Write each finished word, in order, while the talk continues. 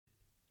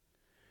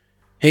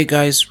Hey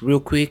guys, real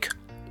quick,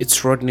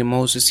 it's Rodney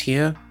Moses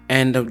here,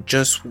 and I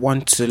just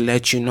want to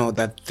let you know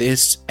that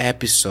this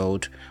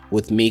episode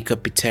with M-P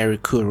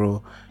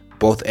Kuro,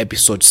 both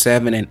episode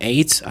 7 and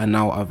 8, are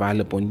now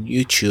available on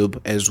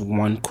YouTube as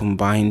one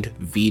combined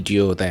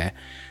video there.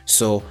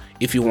 So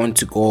if you want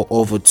to go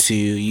over to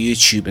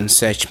YouTube and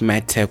search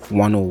MedTech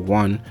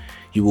 101,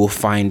 you will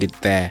find it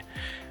there.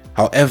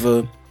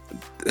 However,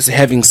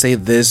 having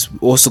said this,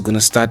 we're also going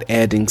to start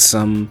adding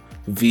some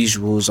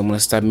visuals. I'm going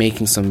to start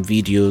making some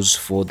videos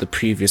for the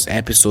previous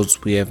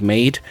episodes we have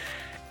made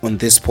on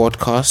this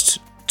podcast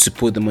to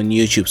put them on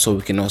YouTube so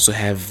we can also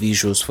have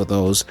visuals for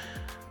those.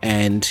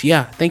 And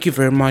yeah, thank you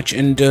very much.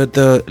 And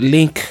the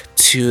link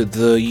to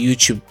the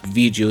YouTube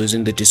video is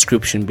in the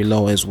description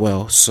below as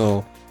well.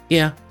 So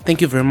yeah, thank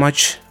you very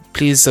much.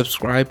 Please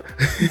subscribe.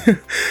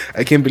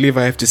 I can't believe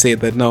I have to say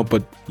that now,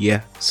 but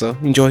yeah, so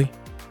enjoy.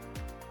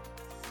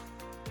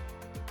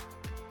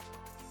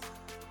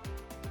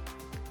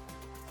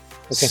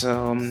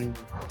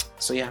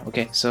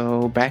 Okay.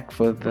 So back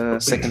for the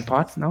second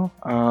part now.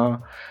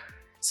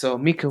 So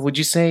Mika, would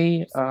you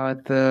say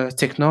the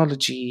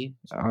technology?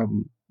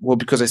 Well,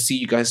 because I see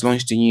you guys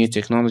launched a new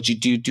technology.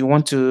 Do you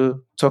want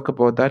to talk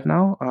about that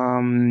now?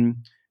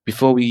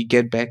 Before we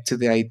get back to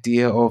the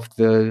idea of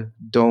the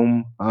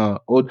dome,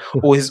 or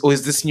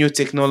is this new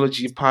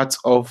technology part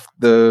of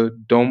the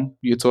dome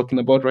you're talking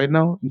about right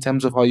now in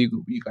terms of how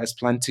you guys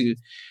plan to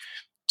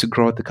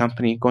grow the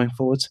company going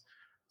forward?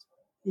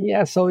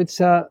 Yeah, so it's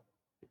so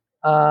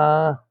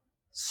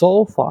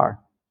far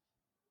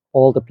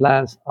all the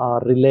plans are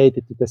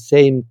related to the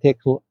same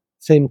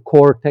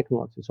core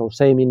technology, so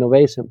same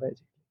innovation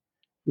basically.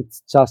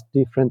 It's just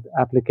different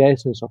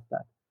applications of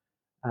that,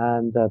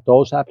 and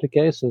those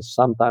applications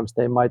sometimes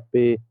they might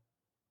be,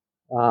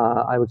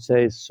 I would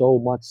say, so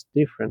much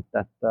different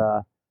that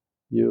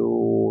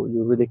you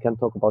really can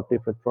talk about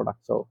different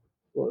products. So,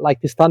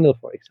 like this tunnel,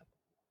 for example,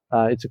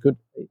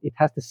 it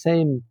has the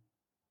same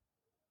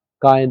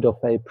kind of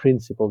a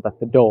principle that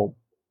the dome.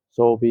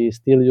 So we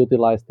still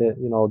utilize the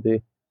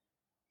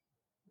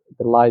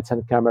lights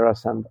and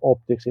cameras and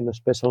optics in a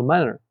special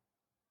manner,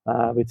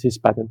 which is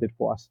patented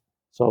for us.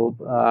 So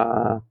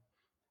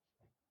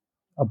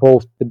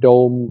both the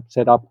dome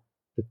setup,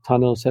 the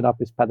tunnel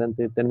setup is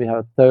patented. Then we have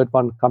a third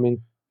one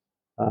coming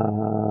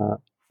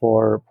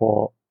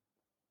for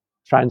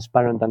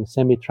transparent and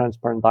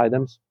semi-transparent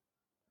items.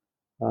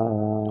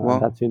 Wow.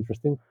 That's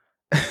interesting.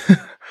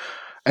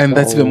 And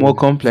that's even more So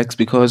complex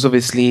because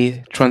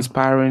obviously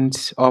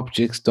transparent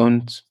objects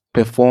don't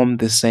perform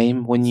the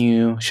same when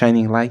you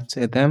shining light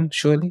at them,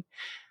 surely.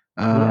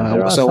 yeah,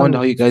 there are So I wonder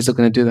how some you guys are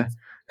going to do that.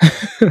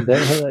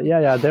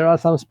 there are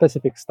some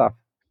specific stuff.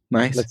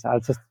 Nice. I'll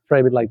just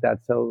frame it like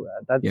that. So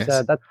Yes.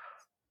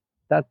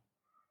 that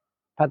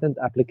patent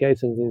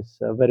application is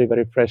very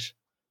very fresh.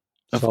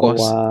 Of So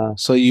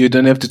course. So you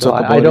don't have to so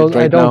talk I about it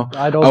right now.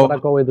 I don't want to Oh,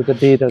 go into the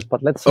details,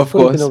 but let's just of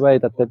put it in a course. way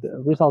that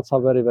the results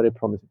are very very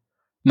promising.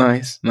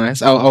 Nice,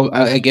 nice.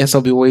 I guess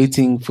I'll be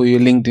waiting for your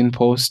LinkedIn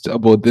post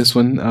about this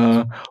one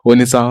when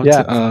it's out.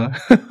 Yeah,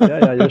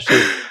 yeah, you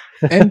should.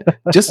 And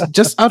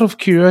just out of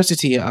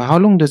curiosity, how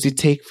long does it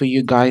take for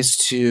you guys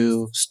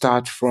to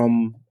start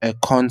from a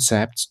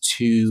concept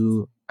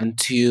to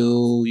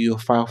until you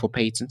file for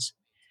patents?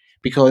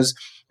 Because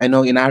I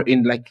know in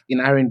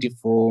R&D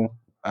for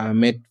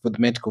for the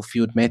medical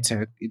field,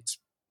 medtech, it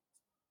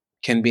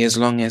can be as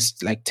long as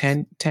like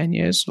 10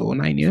 years or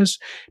 9 years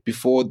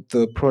before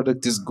the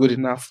product is good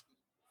enough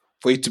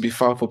for it to be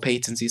filed for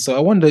patency. So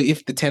I wonder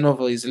if the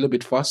turnover is a little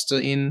bit faster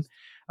in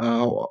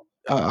uh,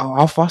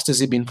 how fast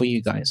has it been for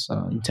you guys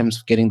in terms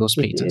of getting those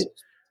It, patents? it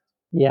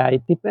yeah,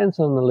 it depends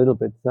on a little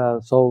bit.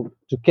 So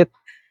to get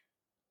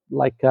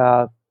like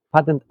a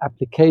patent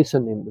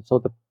application in, so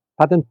the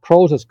patent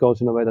process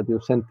goes in a way that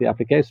you send the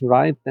application,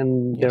 right?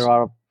 Then Yes. there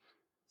are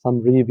some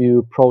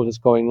review process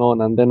going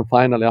on, and then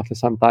finally after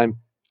some time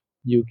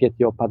you get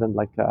your patent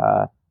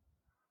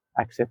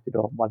accepted,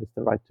 or what is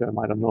the right term,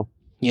 I don't know,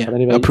 Yeah. but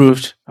anyway,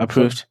 Approved. so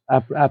Approved.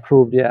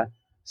 approved, yeah.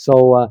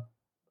 So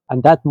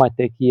and that might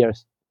take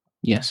years,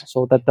 Yes.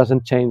 so that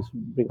doesn't change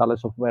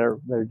regardless of where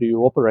do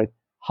you operate.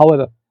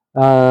 However,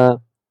 uh,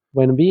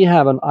 when we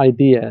have an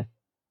idea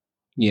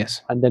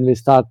Yes. and then we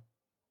start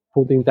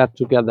putting that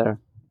together,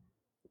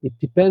 it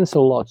depends a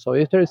lot. So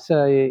if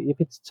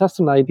it's just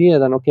an idea,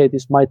 then okay,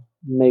 this might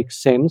make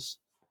sense.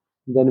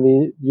 Then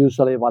we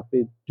usually, what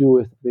we do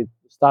is we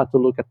start to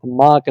look at the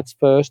markets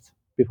first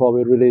before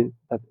we really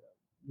that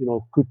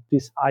could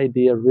this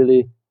idea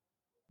really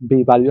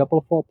be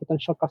valuable for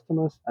potential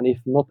customers, and if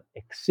not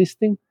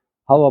existing,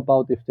 how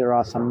about if there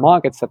are some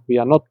markets that we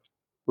are not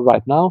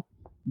right now,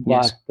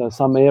 Yes. but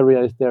some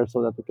area is there,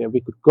 so that okay,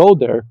 we could go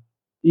there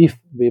if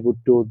we would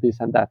do this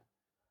and that.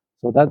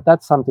 So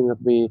that's something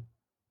that we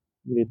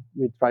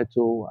try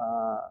to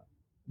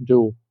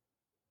do.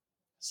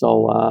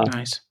 So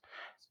Nice.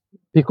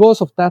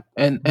 because of that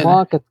And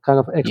market kind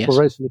of yes.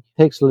 exploration, it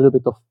takes a little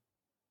bit of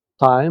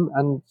time,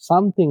 and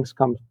some things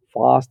come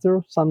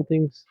faster, some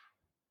things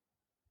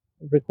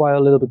require a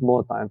little bit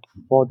more time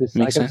for this. I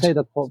Makes can sense. say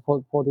that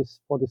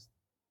for this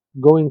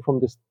going from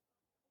this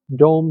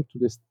dome to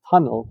this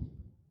tunnel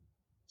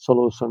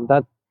solution,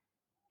 that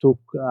took,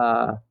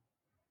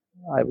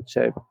 I would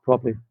say,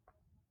 probably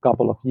a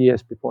couple of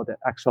years before the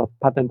actual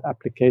patent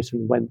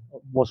application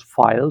was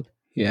filed.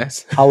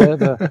 Yes.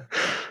 However,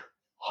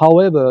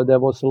 however, there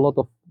was a lot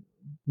of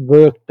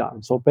work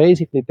done. So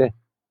basically, the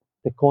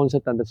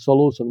concept and the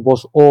solution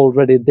was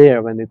already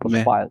there when it was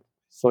Man, filed.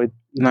 So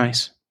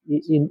nice.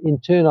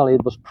 internally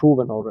it was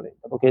proven already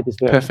that okay, this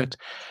works. Perfect.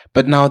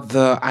 But now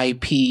the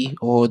IP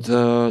or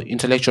the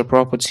intellectual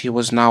property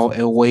was now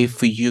a way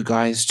for you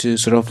guys to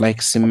sort of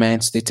like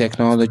cement the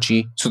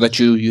technology so that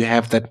you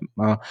have that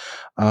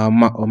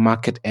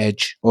market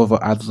edge over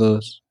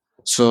others.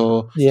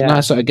 So no, Yeah.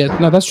 so I guess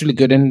no, that's really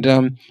good. And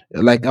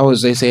like I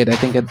said, I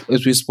think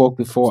as we spoke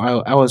before,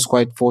 I was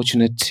quite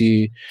fortunate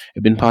to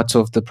have been part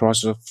of the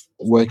process of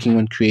working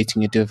on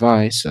creating a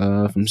device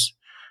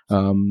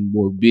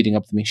well, building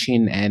up the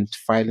machine and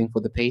filing for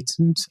the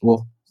patent.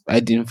 Well, I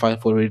didn't file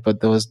for it,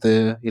 but there was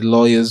the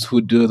lawyers who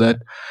do that.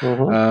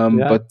 Yeah.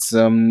 But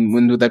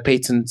when with that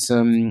patent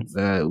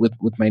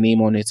with my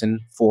name on it and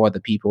four other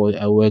people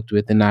I worked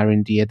with in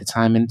R&D at the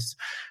time, and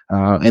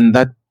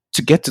that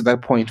to get to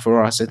that point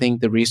for us, I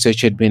think the research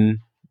had been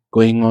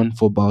going on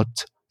for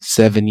about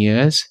 7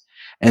 years,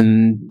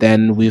 and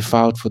then we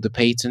filed for the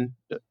patent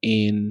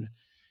in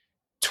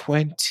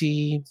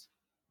 20.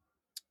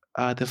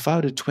 They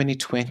filed in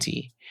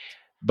 2020,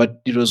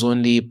 but it was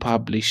only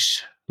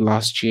published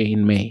last year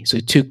in May. So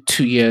it took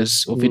 2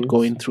 years of it Mm.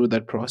 going through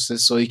that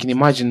process. So you can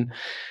imagine,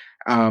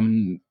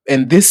 and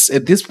this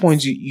at this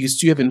point you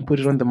still haven't put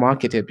it on the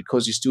market yet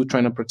because you're still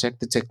trying to protect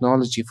the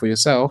technology for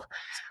yourself.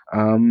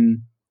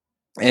 Um,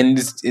 and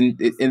in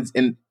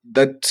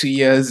that 2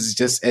 years is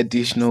just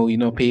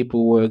additional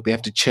paperwork. They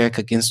have to check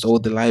against all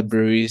the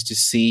libraries to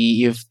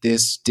see if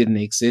this didn't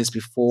exist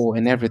before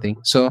and everything.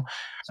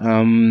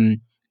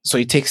 Um so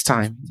it takes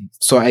time.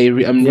 So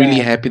I'm really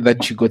Yeah. happy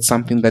that you got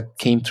something that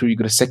came through. You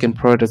got a second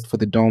product for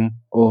the dome,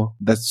 or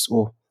that's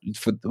or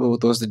for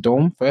that was the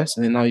dome first,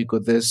 and then now you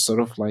got this sort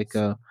of like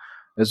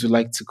as we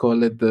like to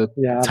call it, the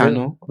Yeah.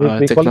 tunnel We call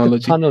it the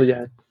technology. tunnel.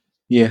 Yeah.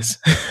 Yes.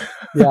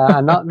 Yeah.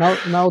 And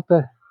now the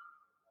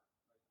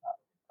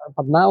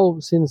but now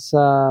since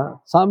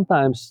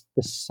sometimes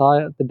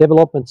the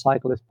development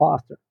cycle is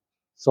faster.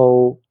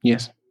 So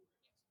Yes.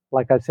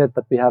 like I said,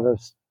 that we have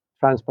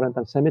transparent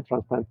and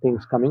semi-transparent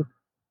things coming.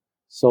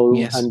 So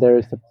Yes. and there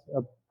is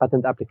a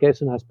patent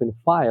application has been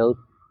filed.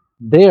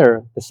 There,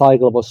 the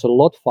cycle was a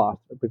lot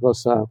faster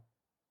because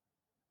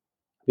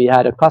we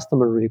had a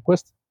customer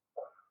request.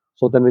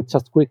 So then we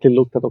just quickly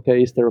looked at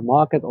okay, is there a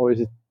market or is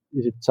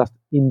it just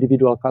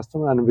individual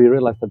customer? And we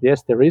realized that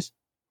yes, there is.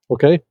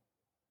 Okay.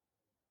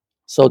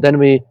 So then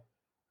we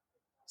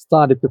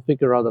started to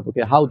figure out that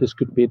okay, how this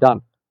could be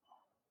done.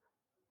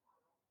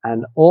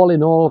 And all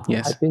in all, I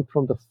Yes. think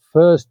from the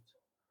first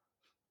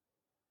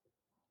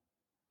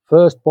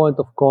point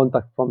of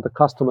contact from the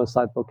customer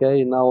side,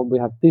 okay, now we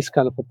have this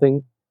kind of a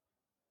thing,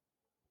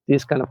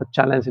 this kind of a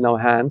challenge in our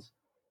hands.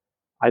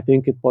 I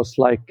think it was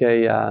like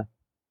a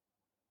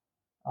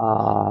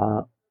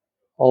uh,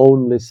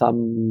 only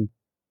some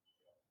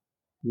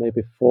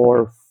maybe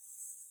 4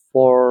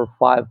 or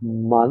 5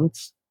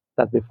 months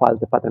that we filed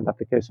the patent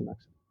application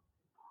actually.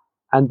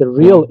 And the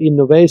real Wow.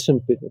 innovation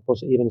period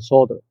was even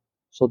shorter.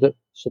 So the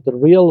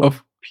real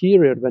Of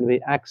period when we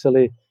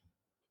actually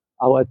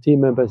our team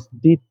members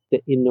did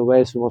the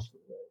innovation was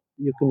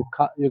you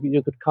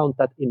could count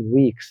that in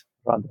weeks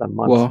rather than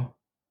months. wow,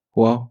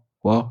 wow,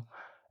 wow.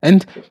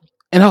 And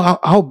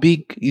how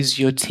big is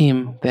your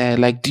team there?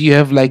 Like, do you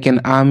have like an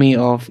army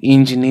of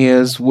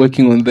engineers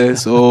working on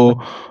this,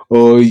 or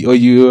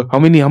you? How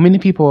many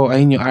people are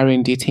in your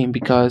R&D team?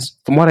 Because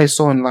from what I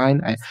saw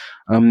online,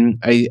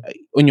 I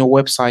on your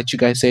website, you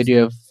guys said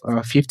you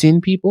have 15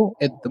 people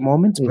at the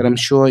moment, but I'm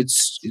Hmm. sure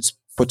it's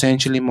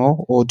potentially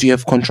more. Or do you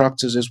have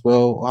contractors as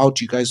well? How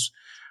do you guys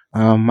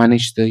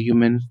manage the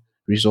human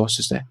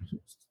resources there?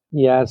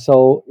 Yeah,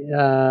 so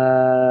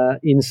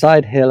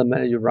inside Helm,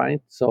 you're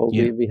right. So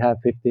Yeah. we have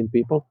 15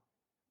 people,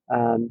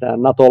 and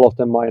not all of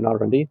them are in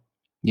R&D.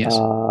 Yes.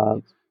 Uh,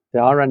 the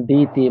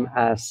R&D team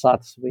as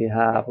such, we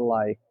have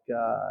like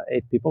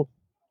 8 people.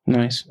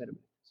 Nice. Wait a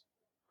minute.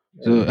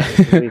 Wait a So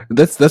minute. I need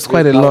to that's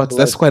quite a lot.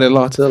 That's recalculate. quite a It's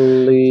lot. a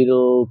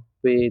little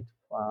bit,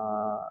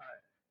 uh,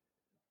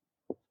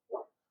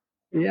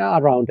 yeah,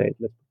 around 8.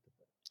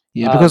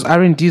 Yeah, because Um,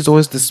 R&D is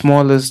always the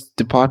smallest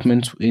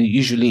department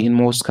usually in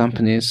most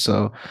companies.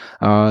 So,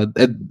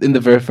 in the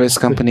very first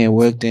company I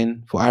worked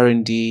in for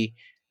R&D,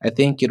 I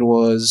think it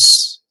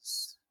was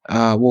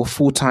well,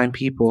 full-time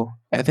people.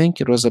 I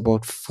think it was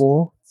about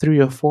 3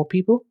 or 4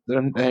 people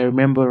that I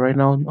remember right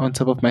now on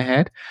top of my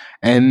head,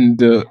 and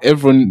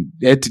everyone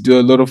had to do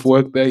a lot of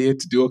work there. You had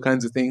to do all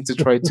kinds of things to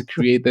try to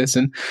create this,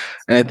 and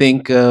I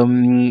think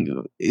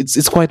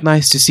it's quite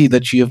nice to see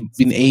that you have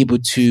been able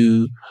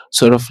to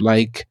sort of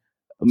like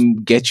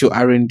get your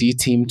R&D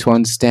team to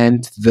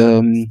understand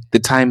the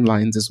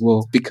timelines as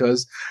well,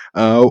 because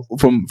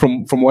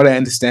from what I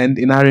understand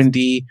in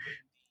R&D,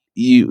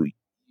 you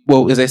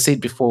well, as I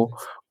said before,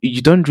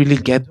 you don't really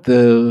get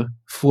the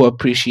full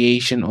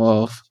appreciation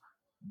of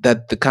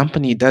that the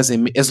company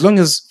doesn't as long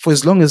as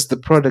the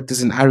product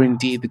is in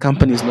R&D, the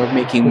company is not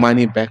making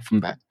money back from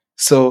that.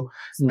 So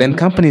then Hmm.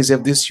 companies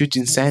have this huge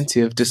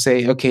incentive to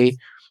say, okay,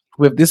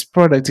 with this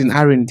product in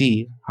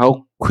R&D,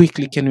 how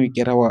quickly can we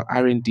get our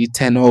R&D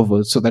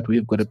turnover so that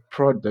we've got a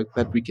product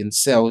that we can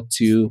sell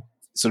to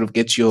sort of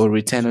get your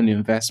return on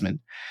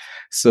investment.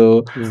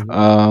 So,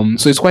 Hmm.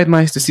 so it's quite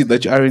nice to see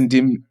that your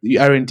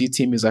R&D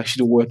team is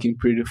actually working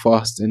pretty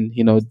fast and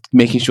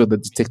making sure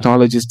that the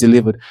technology is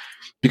delivered,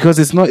 because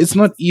it's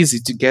not easy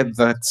to get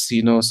that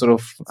sort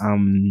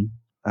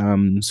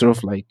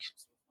of like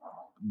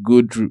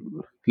good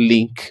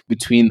link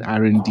between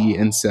R&D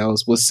and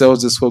sales. Well,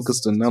 sales is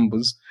focused on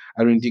numbers.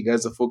 R&D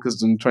guys are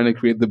focused on trying to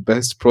create the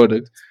best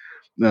product.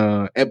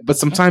 But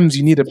sometimes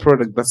you need a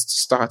product that's to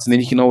start, and then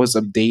you can always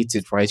update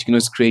it, right? You can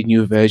always create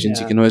new versions.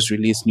 You Yeah, can always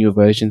release new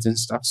versions and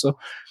stuff. So,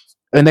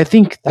 and I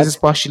think this is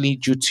that's partially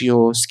due to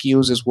your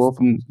skills as well,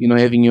 from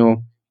having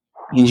your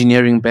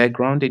engineering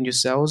background and your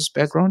sales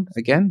background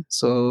again.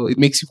 So it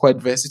makes you quite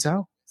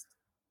versatile.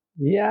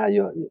 yeah.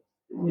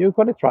 You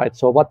got it right.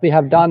 So what we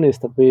have done is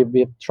that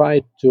we've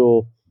tried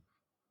to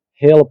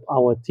help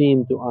our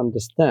team to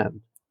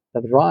understand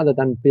that rather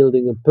than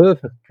building a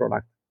perfect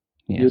product,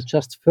 you Yes.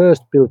 just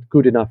first build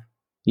good enough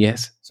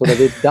Yes. so that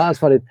it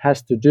does what it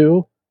has to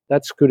do.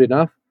 That's good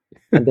enough,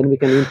 and then we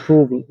can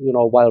improve,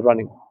 while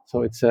running.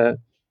 So it's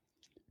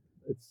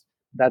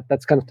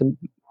that's kind of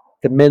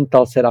the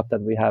mental setup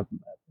that we have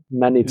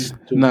managed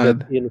to No.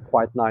 get in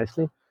quite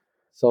nicely.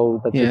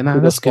 So that's a Yeah. No,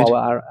 kudos that's to good.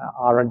 our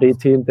R&D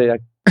team. They are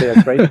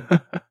great.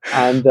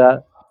 And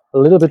a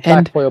little bit back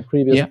And for your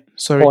previous yeah,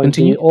 sorry, point,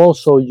 continue.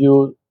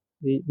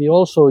 we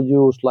also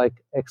use like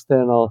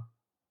external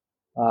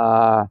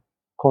uh,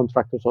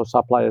 contractors or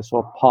suppliers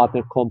or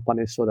partner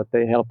companies so that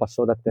they help us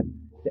so that the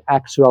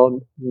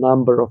actual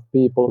number of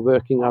people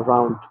working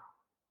around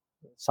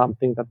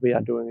something that we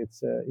are doing,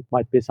 it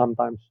might be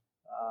sometimes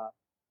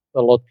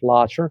a lot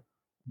larger,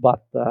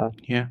 but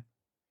Yeah.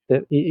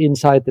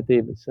 inside the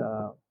team is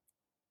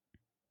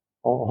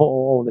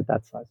only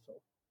that size. So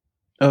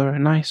Oh,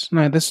 nice.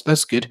 No,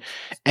 that's good.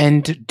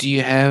 And do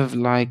you have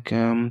like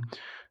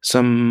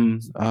some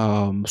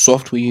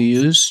software you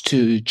use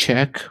to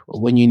check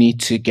when you need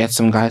to get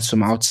some guys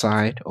from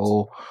outside,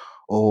 or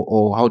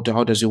how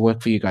does it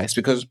work for you guys?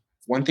 Because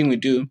one thing we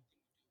do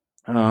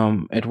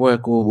at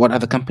work, or what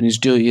other companies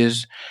do,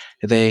 is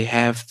they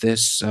have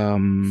this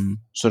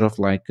sort of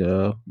like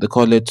they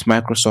call it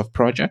Microsoft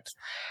project,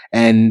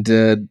 and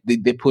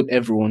they put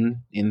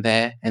everyone in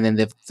there, and then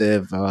they've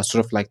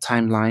sort of like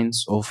timelines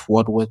of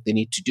what work they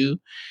need to do,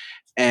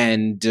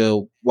 and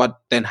what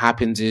then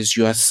happens is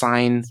you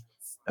assign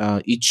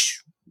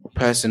each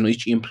person,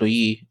 each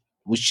employee,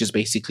 which is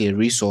basically a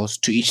resource,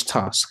 to each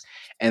task.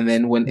 And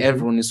then when hmm.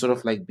 everyone is sort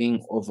of like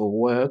being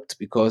overworked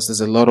because there's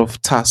a lot of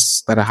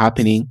tasks that are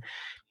happening,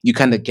 you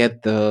kind of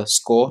get the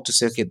score to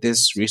say, okay,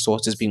 this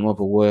resource is being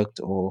overworked,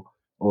 or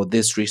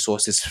this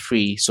resource is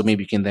free. So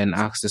maybe you can then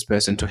ask this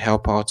person to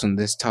help out on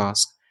this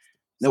task.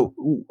 Now,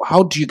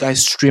 how do you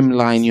guys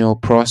streamline your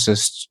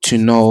process to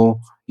know,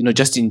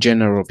 just in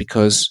general?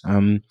 Because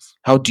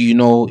how do you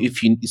know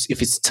if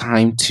it's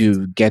time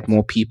to get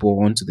more people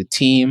onto the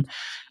team,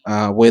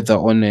 whether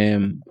on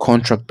a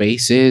contract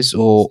basis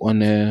or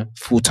on a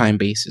full time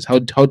basis? How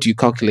do you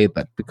calculate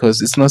that?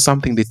 Because it's not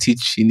something they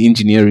teach in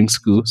engineering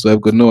school, so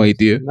I've got no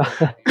idea.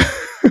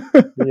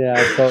 Yeah,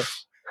 so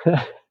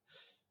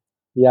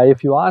yeah,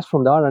 if you ask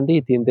from the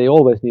R&D team, they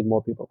always need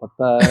more people, but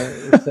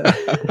it's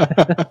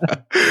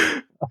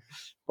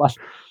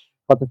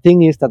but the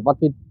thing is that what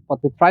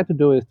we try to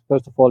do is,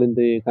 first of all, in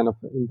the kind of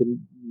in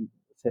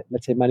the,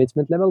 let's say,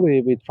 management level,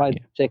 we try to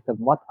Yeah. check that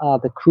what are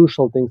the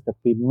crucial things that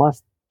we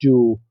must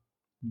do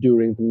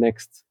during the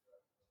next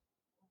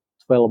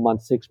 12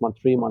 months, 6 months,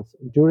 3 months,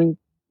 during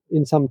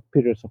in some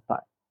periods of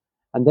time,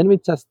 and then we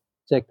just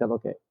check that,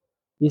 okay,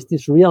 is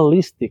this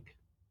realistic?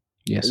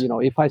 Yes.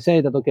 If I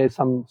say that, okay,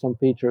 some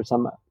feature,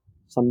 some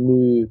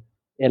new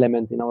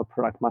element in our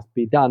product must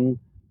be done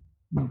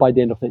by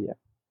the end of the year,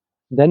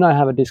 then I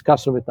have a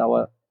discussion with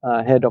our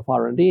head of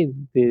R&D.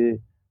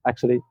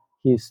 Actually,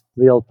 his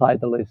real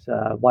title is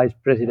Vice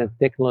President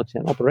Technology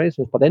and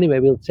Operations. But anyway,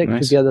 we'll check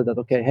Nice. together that,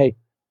 okay, hey,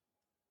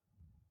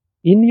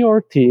 in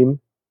your team,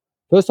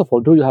 first of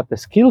all, do you have the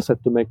skill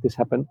set to make this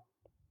happen?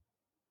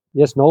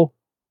 Yes, no.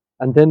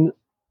 And then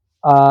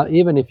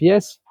even if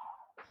yes,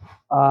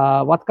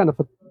 what kind of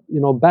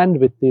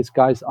bandwidth these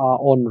guys are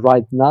on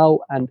right now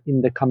and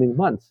in the coming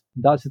months?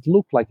 Does it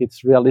look like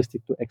it's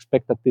realistic to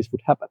expect that this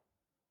would happen?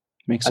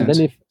 Makes And then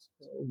sense.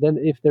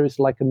 if there is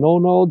like a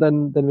no,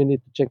 then we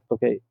need to check,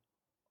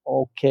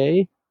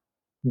 okay,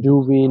 do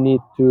we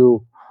need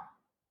to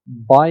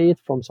buy it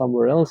from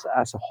somewhere else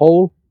as a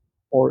whole,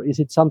 or is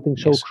it something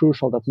so Yes.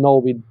 crucial that no,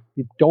 we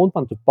don't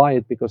want to buy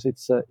it because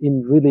it's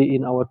really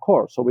in our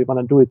core, so we want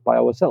to do it by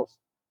ourselves?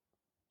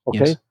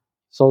 Okay, Yes.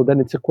 so then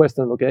it's a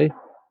question, okay,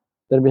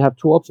 then we have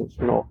two options.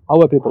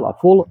 Our people are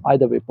full.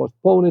 Either we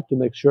postpone it to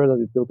make sure that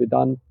it will be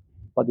done,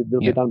 but it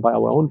will be Yeah. done by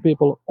our own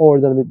people, or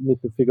then we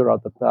need to figure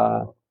out that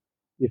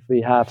if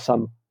we have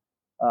some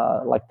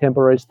like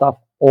temporary stuff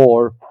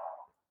or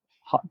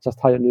just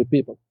hire new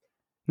people.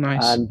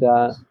 Nice. And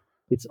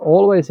it's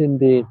always in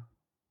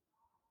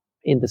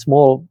the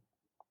small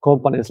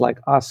companies like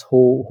us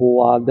who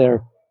are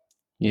there,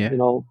 Yeah.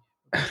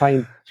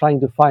 trying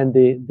to find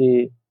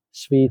the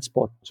sweet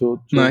spot to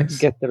Nice.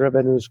 get the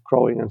revenues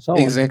growing and so on.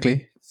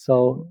 Exactly.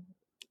 So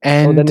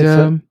then And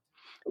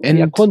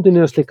we are and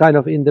continuously kind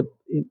of in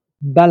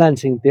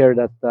balancing there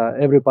that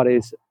everybody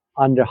is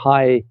under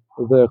high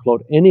workload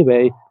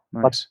anyway,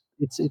 but nice.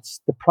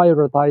 it's the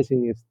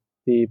prioritizing is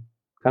the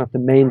kind of the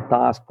main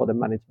task for the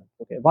management.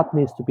 Okay, what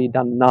needs to be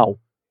done now?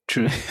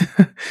 True.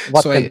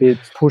 What So can I be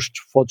pushed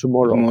for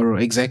tomorrow? tomorrow,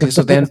 exactly.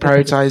 So then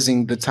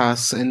prioritizing the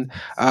tasks and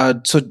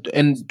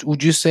and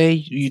would you say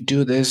you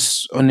do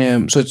this on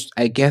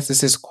I guess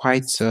this is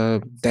quite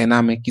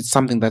dynamic. It's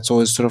something that's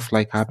always sort of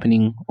like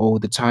happening all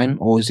the time,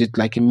 or is it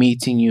like a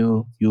meeting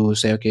you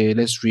say, okay,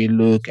 let's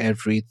relook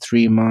every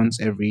 3 months,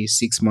 every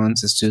 6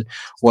 months as to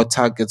what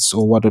targets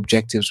or what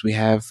objectives we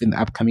have in the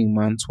upcoming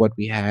months, what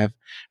we have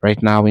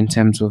right now in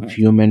terms of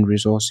human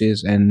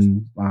resources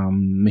and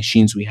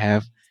machines we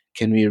have.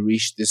 Can we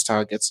reach these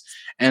targets?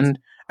 And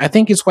I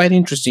think it's quite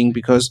interesting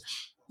because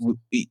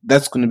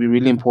that's going to be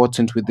really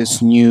important with this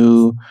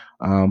new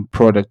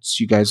products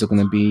you guys are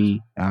going to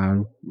be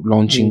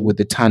launching Mm. with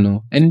the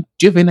tunnel. And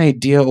do you have an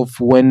idea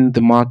of when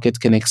the market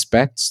can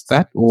expect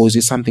that, or is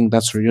it something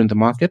that's already on the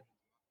market,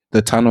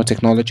 the tunnel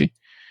technology?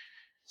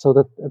 So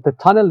the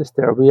tunnel is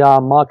there. We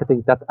are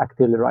marketing that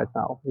actively right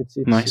now.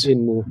 Nice,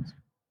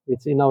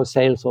 It's in our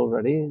sales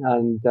already,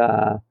 and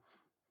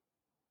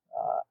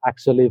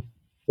actually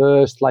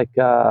first like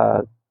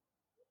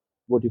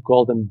what you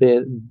call them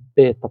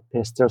beta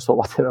testers or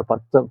whatever.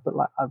 But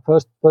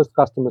first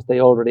customers they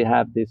already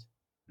have this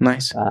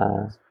nice,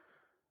 uh,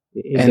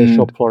 in their and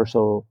shop floor.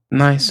 So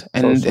nice. so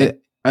And so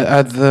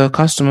are the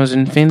customers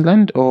in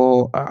Finland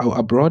or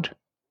abroad?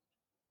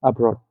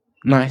 abroad.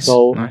 Nice,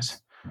 So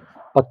nice.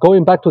 but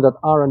going back to that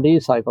R&D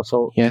cycle.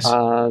 Yes,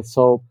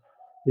 So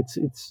it's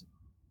it's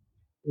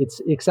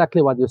it's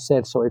exactly what you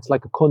said. So it's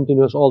like a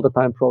continuous all the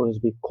time process.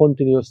 We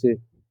continuously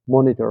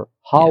monitor.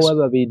 yes,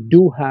 However, we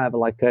do have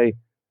like a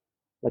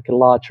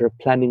larger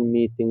planning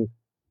meeting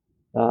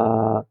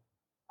uh,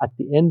 at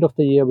the end of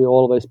the year. We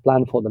always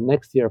plan for the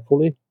next year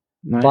fully,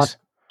 but nice.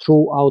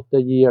 throughout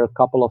the year, a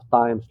couple of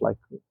times, like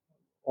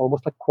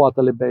almost like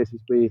quarterly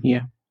basis,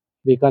 Yeah,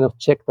 we kind of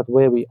check that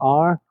where we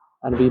are,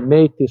 and we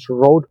made this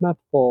roadmap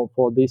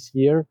for this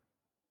year.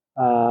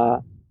 Uh,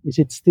 is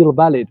it still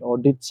valid, or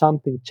did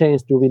something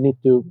change? Do we need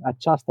to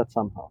adjust that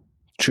somehow?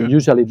 true.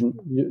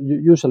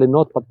 Usually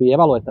not, but we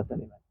evaluate that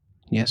anyway.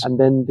 Yes. And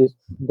then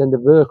the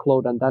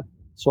workload and that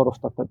sort of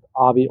stuff. That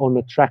are we on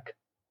a track?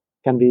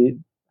 Can we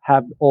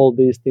have all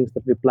these things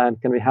that we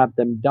planned? Can we have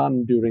them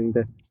done during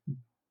the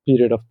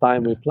period of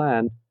time we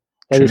planned?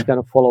 That is True. kind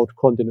of followed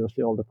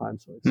continuously all the time.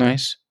 So it's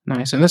Nice,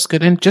 nice, and that's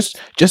good. And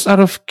just out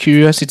of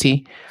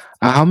curiosity,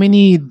 how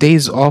many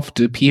days off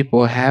do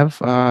people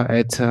have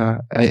at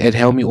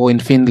Helmi or in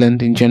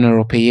Finland in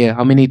general per year?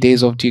 How many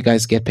days off do you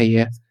guys get per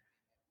year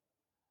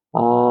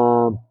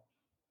um,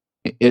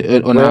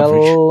 on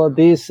average? well,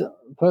 this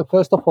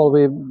first of all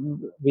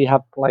we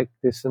have like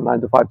this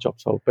 9 to 5 job.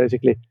 So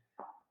basically,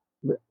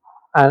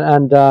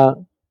 and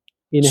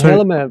in Sorry,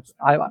 Helme,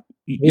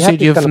 we you have said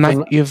this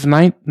kind of you have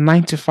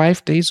nine to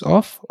 5 days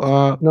off.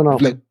 no no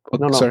Like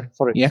no sorry,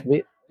 sorry. yeah,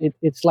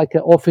 It's like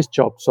an office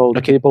job. So the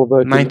okay, people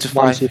work nine in to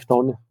one five. shift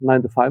only,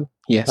 9 to 5.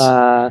 Yes,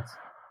 Uh,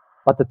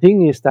 but the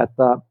thing is that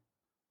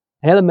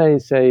Helme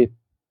is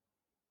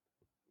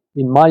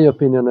in my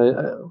opinion,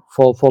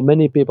 for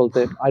many people,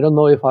 I don't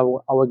know if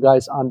our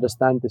guys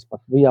understand this,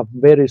 but we are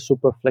very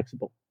super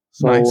flexible.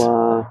 So nice.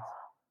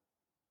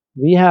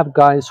 we have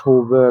guys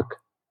who work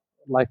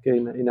like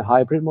in a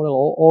hybrid model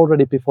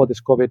already before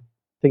this COVID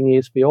thing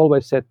is. We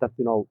always said that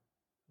no,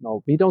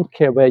 we don't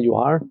care where you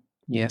are.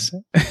 Yes,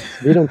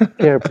 We don't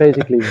care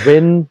basically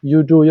when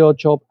you do your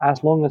job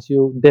as long as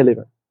you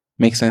deliver.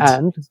 makes sense.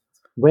 And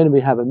when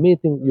we have a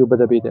meeting, you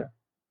better be there.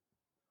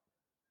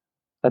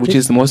 That's Which it.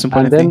 is the most And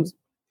important then thing.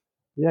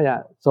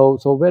 yeah.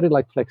 So very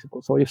like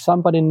flexible. So if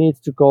somebody needs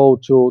to go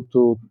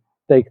to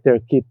take their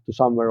kid to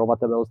somewhere or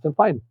whatever else, then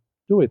fine,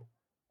 do it.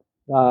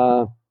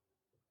 Uh,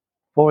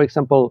 for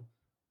example,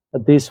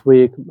 this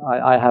week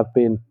I have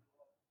been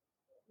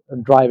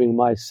driving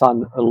my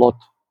son a lot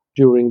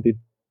during the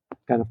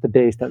kind of the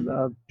days that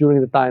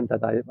during the time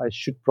that I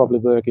should probably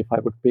work if I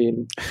would be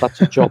in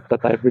such a job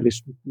that I really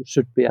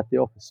should be at the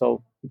office.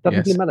 So it doesn't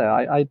really Yes, matter.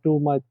 I do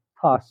my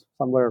tasks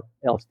somewhere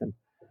else then.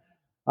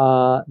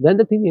 Then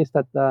the thing is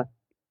that the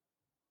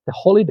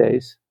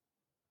holidays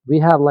we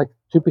have like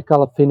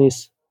typical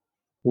Finnish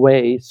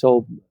way.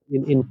 So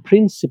in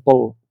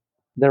principle,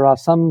 there are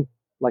some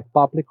like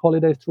public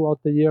holidays throughout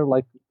the year,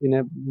 like in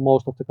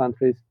most of the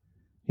countries.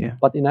 yeah.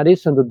 But in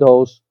addition to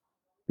those,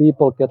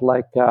 people get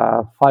like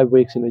 5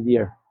 weeks in a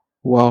year,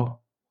 Wow.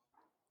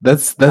 and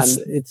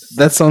it's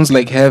That sounds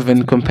like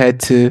heaven compared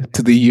to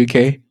the UK.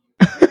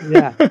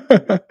 yeah.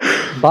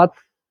 But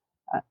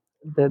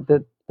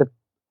the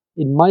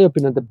in my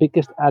opinion, the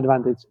biggest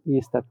advantage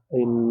is that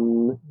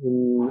in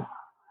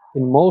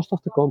in most of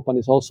the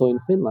companies, also in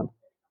Finland,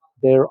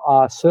 there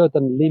are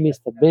certain limits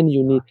that when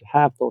you need to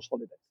have those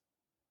holidays.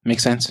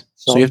 Makes sense.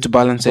 So you So, have to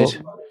balance so,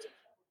 it.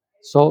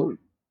 so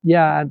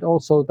yeah, and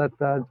also that,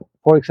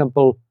 for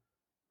example,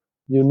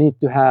 you need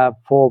to have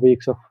 4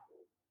 weeks of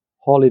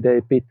holiday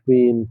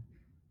between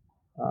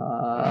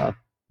uh,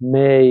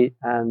 May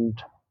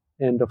and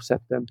end of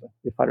September,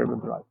 if I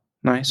remember right.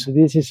 Nice.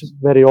 This is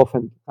very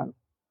often,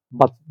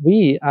 but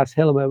we as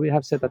Helmer, we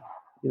have said that,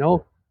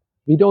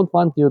 we don't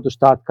want you to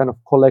start kind of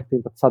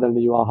collecting that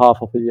suddenly you are half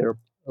of a year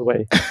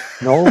away.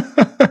 No,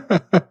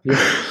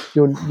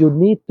 you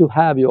need to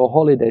have your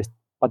holidays,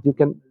 but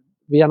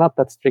we are not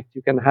that strict.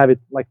 You can have it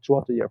like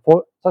throughout the year.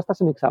 For just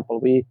as an example,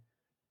 we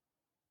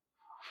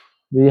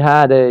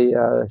had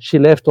she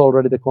left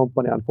already the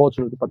company,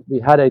 unfortunately, but we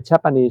had a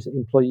Japanese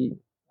employee,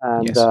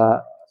 and Yes.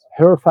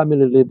 her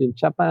family lived in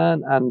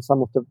Japan, and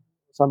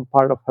some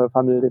part of her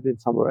family lived in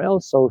somewhere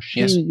else. So she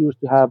Yes. used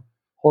to have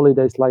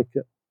holidays like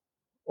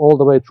all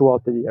the way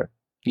throughout the year.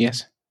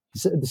 Yes.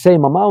 The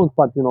same amount,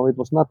 but it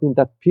was not in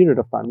that period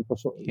of time. It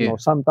was Yeah.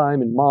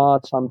 sometime in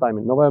March, sometime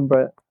in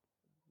November,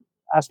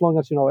 as long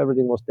as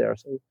everything was there.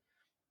 So,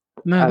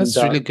 No, and that's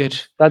really good.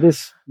 that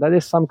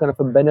is some kind of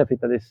a benefit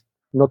that is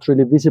not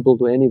really visible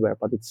to anywhere,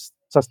 but it's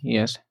just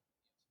Yes.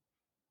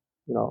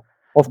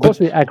 Of course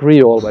But we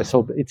agree always.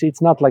 So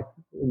it's not like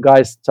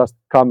guys just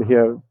come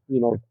here,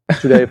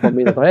 today for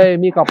me that, hey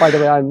Mika, by the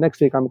way, next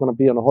week I'm going to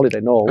be on a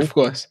holiday. No, of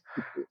course.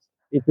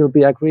 it will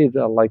be agreed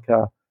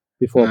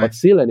before, but Nice.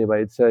 still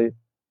anyway,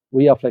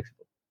 we are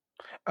flexible.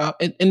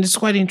 And it's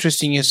quite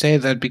interesting you say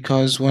that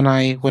because when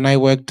I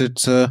worked at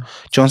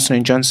Johnson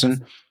and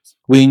Johnson,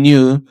 we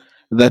knew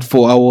that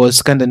for our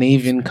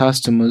Scandinavian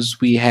customers,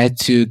 we had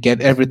to get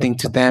everything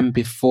to them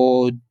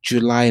before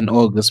July and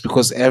August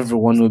because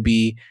everyone would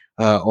be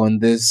on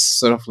this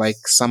sort of like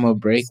summer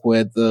break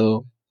where the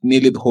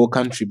nearly the whole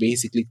country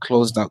basically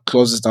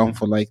closes down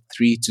for like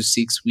 3 to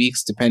 6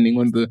 weeks depending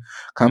on the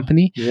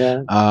company.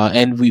 Yeah,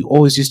 And we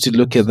always used to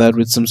look at that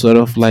with some sort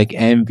of like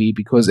envy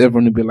because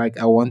everyone would be like,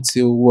 I want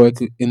to work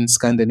in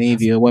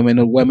Scandinavia. Why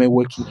am I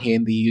working here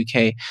in the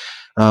UK?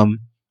 Um,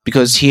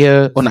 because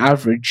here, on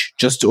average,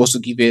 just to also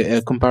give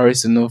a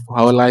comparison of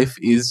how life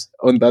is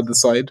on the other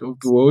side of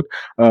the world,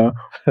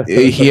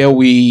 here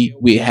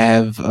we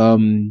have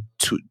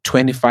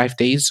 25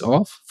 days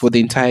off for the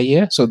entire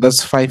year. So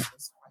that's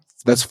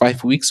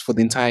 5 weeks for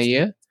the entire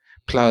year,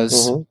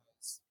 plus hmm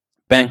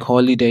bank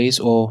holidays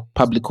or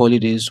public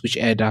holidays, which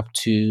add up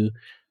to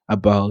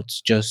about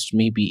just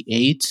maybe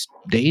 8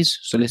 days.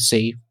 So let's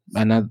say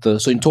another.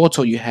 So in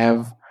total, you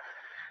have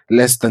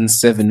less than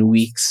 7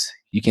 weeks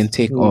you can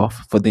take mm.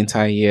 off for the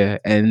entire year,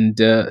 and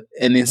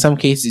in some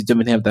cases you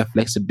don't have that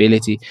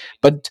flexibility.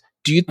 But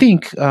do you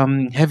think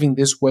having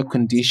these work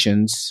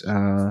conditions,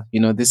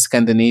 these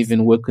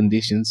Scandinavian work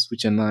conditions,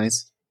 which are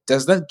nice,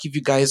 does that give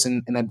you guys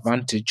an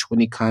advantage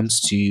when it comes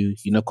to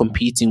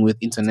competing with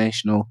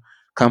international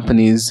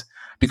companies?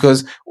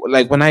 Because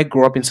like when I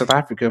grew up in South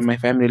Africa, my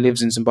family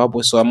lives in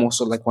Zimbabwe, so I'm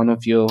also like one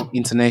of your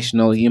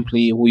international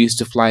employee who used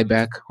to fly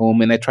back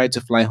home, and I try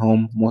to fly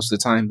home most of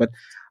the time, but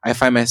I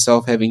find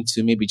myself having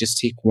to maybe just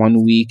take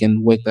 1 week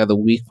and work the other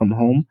week from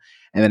home,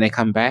 and then I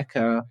come back,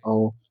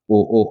 or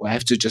I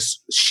have to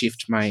just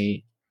shift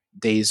my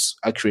days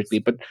accurately.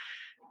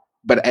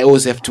 But I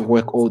always have to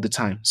work all the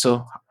time.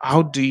 So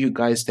how do you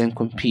guys then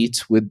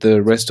compete with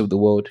the rest of the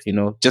world?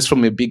 Just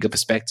from a bigger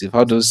perspective,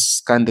 how does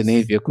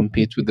Scandinavia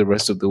compete with the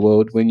rest of the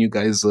world when you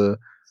guys are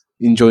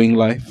enjoying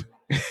life?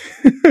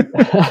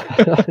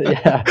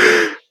 Yeah.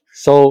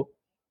 So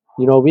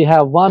we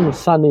have one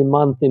sunny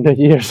month in a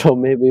year, so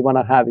maybe we want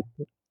to have it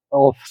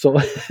off. So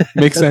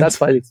Makes that's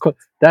sense. why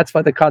that's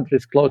why the country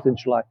is closed in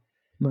July.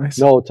 Nice.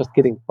 No, just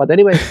kidding. But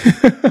anyway,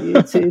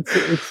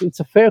 it's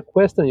a fair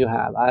question you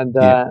have, and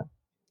Yeah.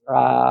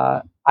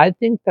 I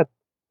think that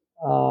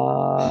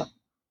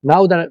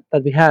now that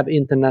we have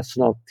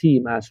international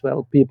team as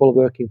well, people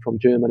working from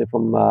Germany,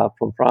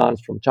 from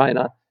France, from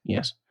China,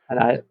 Yes.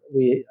 and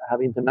we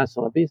have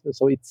international business.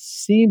 So it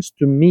seems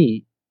to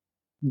me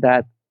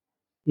that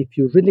if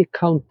you really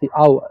count the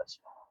hours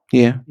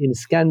Yeah. in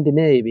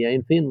Scandinavia,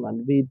 in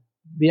Finland, we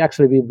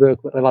work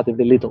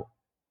relatively little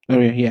Oh,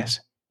 yeah. Yes.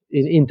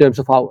 in terms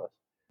of hours.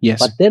 Yes.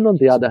 But then on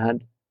the other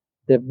hand,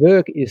 the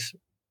work is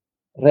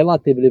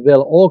relatively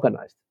well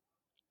organized.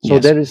 So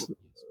Yes.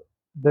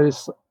 there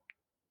is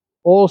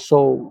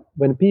also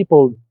when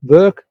people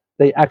work,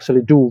 they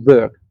actually do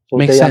work. So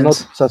Makes they are not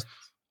sense. just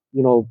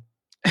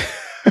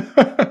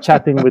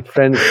chatting with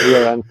friends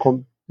here and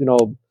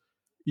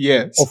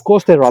Yes. of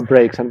course there are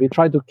breaks, and we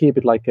try to keep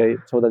it like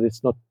so that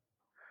it's not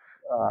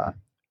uh,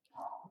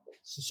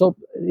 so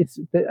it's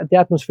the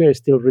atmosphere is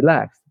still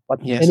relaxed. But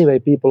Yes. anyway,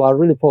 people are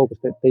really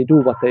focused that they do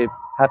what they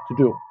have to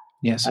do,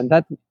 Yes. and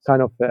that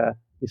kind of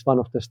is one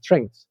of the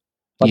strengths.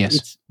 But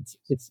Yes.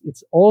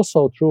 it's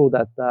also true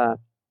that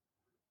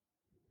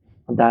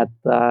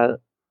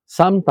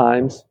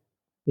sometimes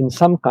in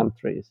some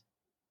countries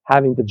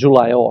having the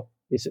July off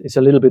is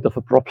a little bit of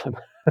a problem.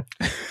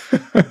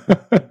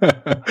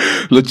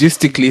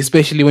 Logistically,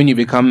 especially when you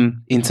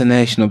become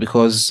international,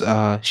 because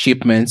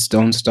shipments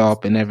don't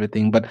stop and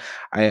everything. But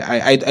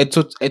I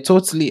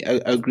totally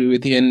agree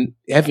with you. And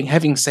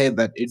having said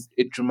that,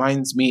 it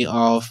reminds me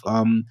of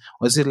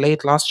was it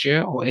late last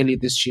year or early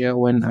this year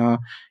when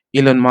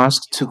Elon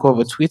Musk took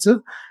over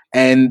Twitter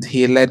and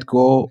he let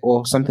go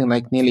of something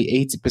like nearly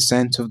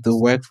 80% of the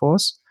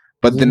workforce.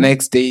 But the Mhm.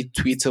 next day,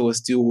 Twitter was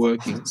still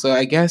working. So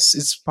I guess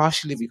it's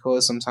partially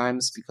because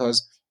sometimes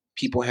because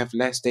people have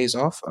less days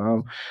off.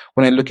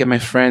 When I look at my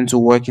friends who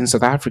work in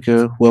South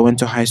Africa, who I went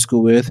to high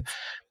school with,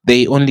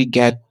 they only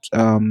get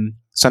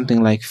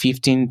something like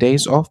 15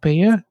 days off per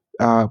year,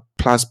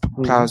 plus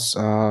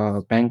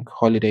Mhm. bank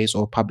holidays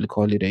or public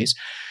holidays.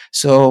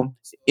 So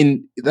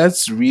in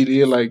that's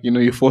really like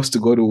you're forced to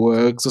go to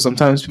work. So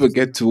sometimes people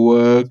get to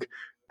work.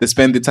 They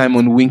spend the time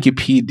on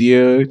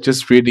Wikipedia,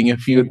 just reading a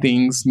few Mhm.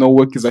 things. No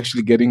work is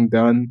actually getting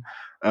done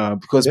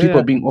because Yeah, people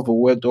are yeah, being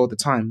overworked all the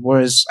time.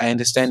 Whereas I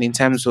understand in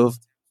terms of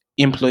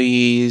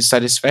employee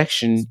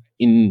satisfaction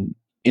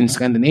in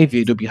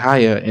Scandinavia, it'll be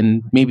higher,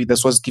 and maybe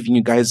that's what's giving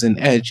you guys an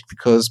edge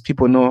because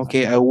people know,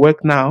 okay, I work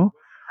now,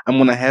 I'm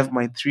gonna have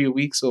my 3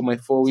 weeks or my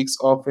 4 weeks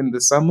off in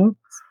the summer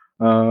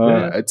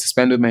yeah, yeah. to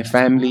spend with my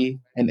family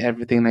and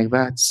everything like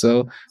that.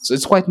 So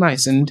it's quite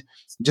nice. And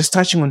just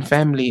touching on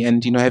family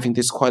and having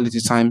this quality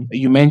time,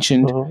 you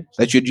mentioned Uh-huh.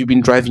 that you've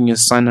been driving your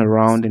son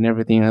around and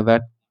everything like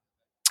that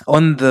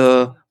on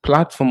the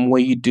platform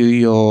where you do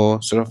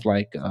your sort of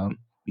like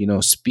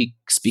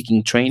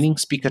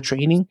speaker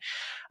training,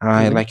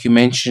 Mhm. like you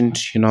mentioned,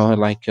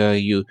 like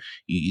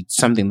it's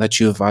something that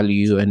you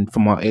value. And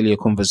from our earlier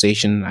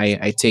conversation,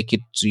 I take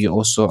it to you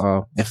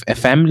also a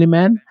family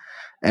man.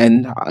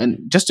 And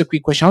just a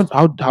quick question: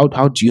 how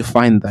do you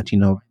find that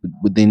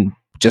within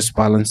just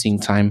balancing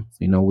time,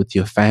 with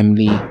your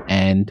family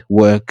and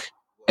work,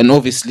 and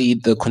obviously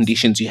the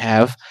conditions you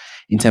have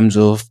in terms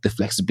of the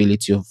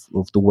flexibility of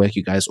the work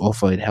you guys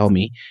offer at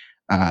Helmi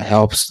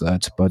helps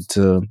that. But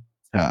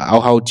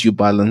how do you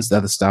balance the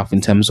other stuff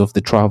in terms of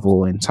the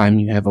travel and time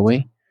you have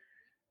away?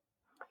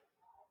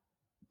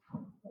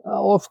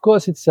 Of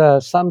course, it's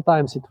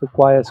sometimes it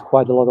requires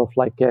quite a lot of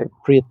like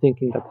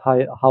pre-thinking that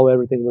how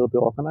everything will be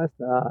organized.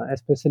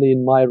 Especially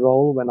in my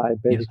role, when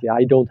Yes,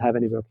 I don't have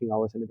any working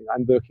hours, anything.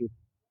 I'm working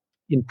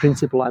in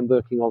principle. I'm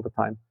working all the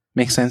time.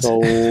 makes sense. So,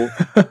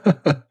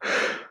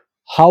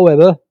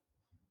 however,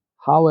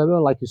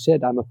 like you said,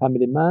 I'm a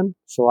family man,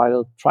 so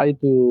I'll try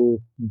to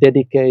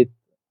dedicate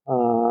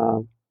uh,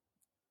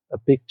 a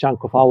big chunk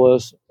of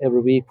hours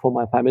every week for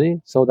my family,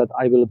 so that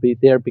I will be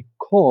there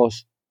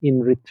because in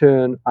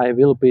return I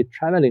will be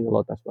traveling a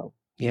lot as well.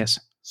 Yes.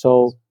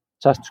 So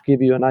just to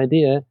give you an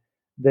idea,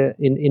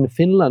 in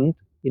Finland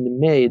in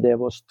May there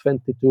was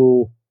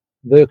 22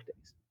 work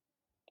days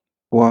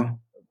Wow.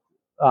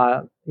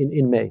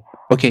 in May.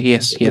 Okay.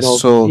 Yes. You Yes. know,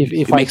 So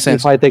it makes if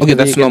sense. I take Okay, the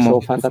that's weekends normal.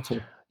 off, and that's all.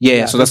 Yeah. Yeah.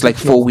 Yeah, So that's like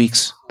it's four normal.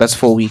 weeks. That's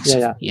 4 weeks. Yeah,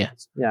 yeah, Yeah.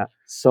 yeah.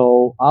 So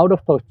out of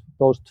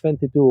those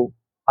 22,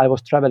 I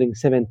was traveling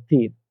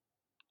 17.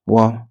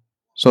 Wow.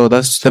 So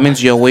that So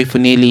means you're away for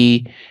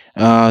nearly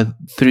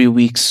 3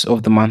 weeks of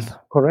the month.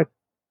 correct.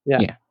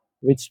 Yeah. Yeah.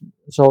 Which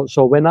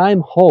so when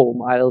I'm home,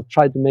 I'll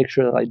try to make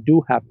sure that I do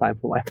have time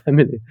for my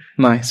family.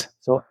 Nice.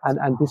 So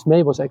and this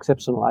May was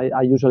exceptional.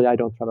 I usually I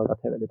don't travel that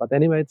heavily, but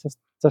anyway, it's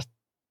just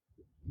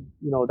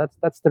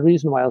that's the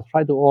reason why I'll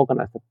try to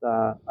organize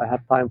that I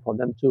have time for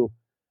them too.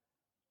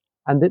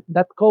 And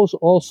that goes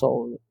also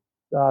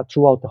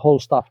throughout the whole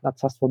stuff, not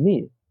just for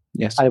me.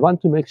 Yes. I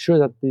want to make sure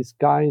that these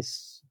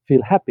guys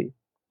feel happy,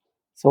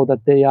 so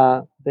that they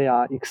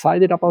are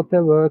excited about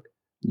their work.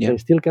 Yeah. They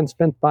still can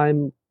spend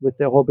time with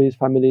their hobbies,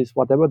 families,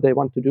 whatever they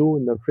want to do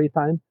in their free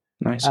time,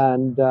 Nice.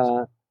 and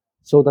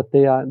so that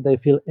they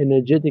feel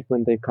energetic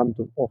when they come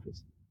to office.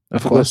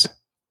 Of Because course.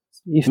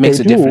 if It they makes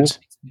a do, difference.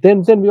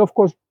 then we of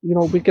course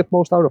we get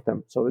most out of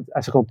them. So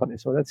as a company,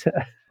 so that's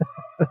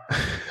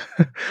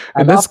And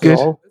and that's good.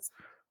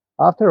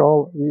 after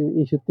all,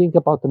 if you think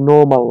about the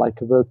normal like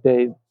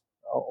workday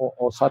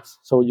or such,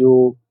 so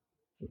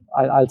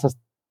I'll just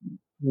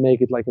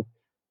make it like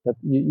that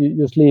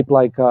you sleep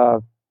like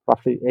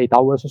roughly 8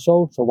 hours or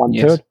so one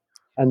Yes. third,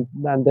 and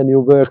then you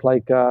work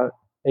like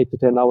 8 to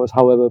 10 hours,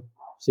 however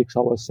 6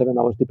 hours, 7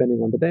 hours, depending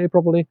on the day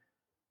probably.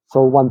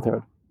 So one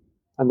third,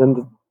 and then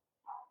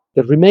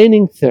the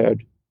remaining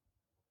third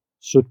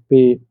should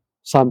be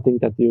something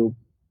that you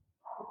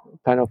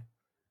kind of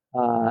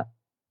uh,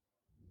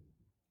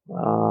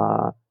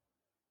 uh,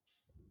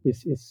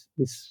 is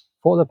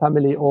for the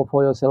family or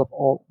for yourself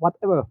or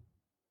whatever,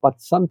 but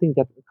something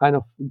that kind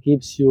of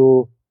gives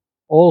you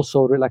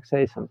also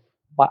relaxation.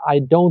 But I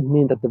don't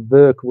mean that the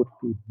work would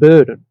be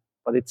burden,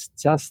 but it's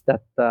just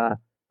that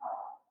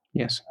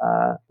Yes.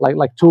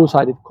 like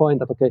two-sided coin.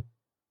 That okay,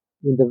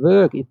 in the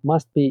work it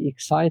must be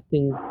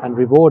exciting and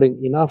rewarding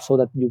enough so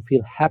that you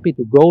feel happy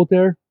to go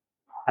there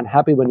and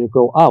happy when you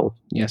go out,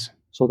 Yes.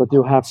 so that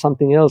you have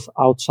something else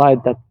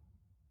outside that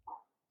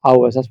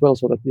hours as well,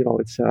 so that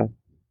it's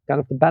kind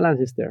of the balance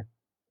is there.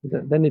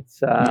 Then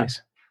it's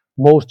Nice.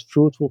 most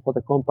fruitful for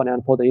the company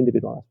and for the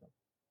individual as well.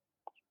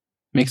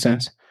 Makes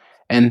sense.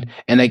 And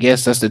I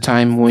guess that's the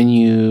time when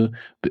you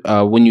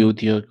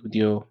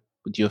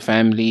with your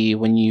family,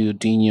 when you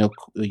doing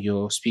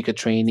your speaker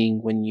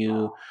training, when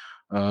you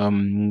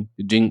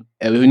doing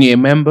when you're a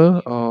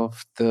member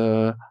of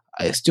the,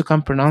 I still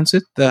can't pronounce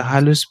it, the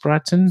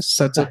Hallusbraten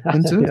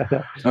Satzkunde.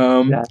 Yeah,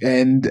 yeah.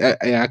 And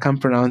I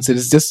can't pronounce it.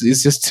 It's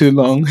just too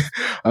long.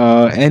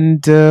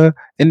 And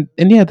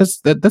yeah,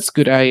 that's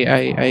good.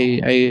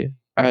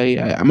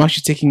 I'm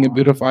actually taking a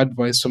bit of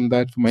advice from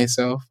that for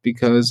myself,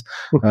 because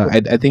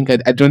I think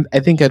I don't I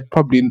think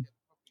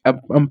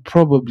I'm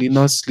probably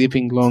not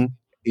sleeping long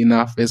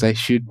enough as I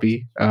should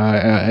be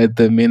at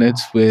the minute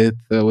with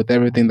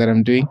everything that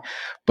I'm doing,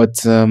 but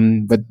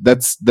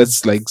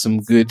that's like some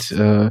good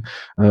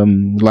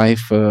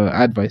life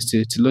advice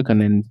to look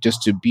on and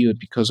just to build,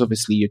 because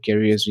obviously your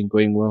career has been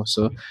going well.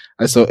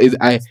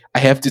 I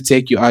have to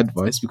take your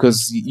advice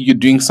because you're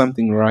doing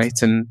something right,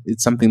 and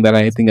it's something that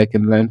I think I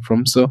can learn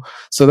from. So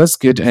that's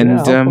good. Yeah, And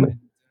hopefully.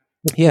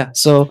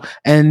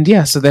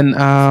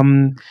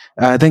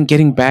 then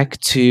getting back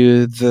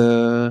to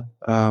the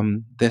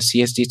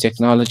CSD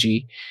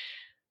technology,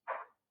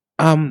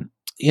 um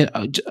you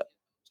know,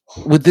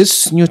 with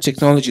this new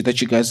technology that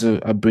you guys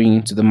are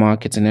bringing to the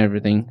market and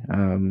everything,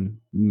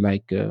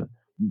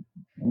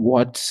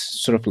 what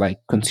sort of like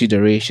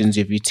considerations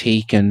have you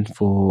taken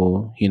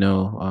for,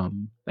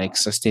 like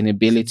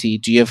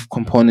sustainability? Do you have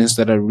components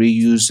that are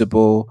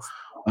reusable?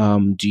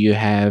 Do you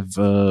have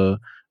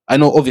I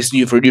know obviously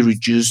you've already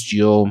reduced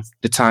your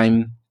the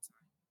time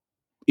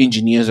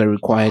engineers are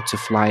required to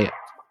fly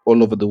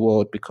all over the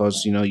world,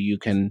 because you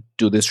can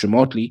do this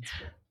remotely.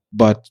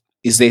 But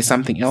is there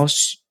something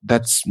else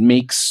that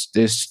makes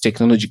this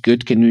technology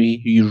good? Can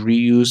you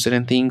reuse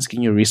certain things?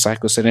 Can you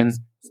recycle certain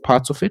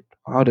parts of it?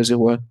 How does it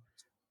work?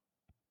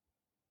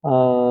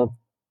 Uh,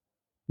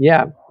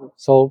 yeah.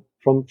 So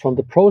from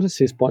the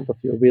processes point of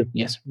view,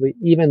 Yes. we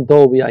even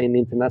though we are in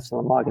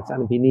international markets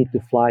and we need to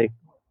fly,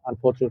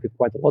 unfortunately,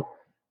 quite a lot,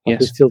 but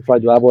we Yes. still try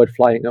to avoid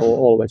flying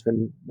always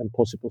when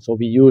possible. So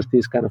we use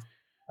these kind of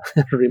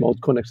remote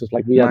connections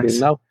like we are doing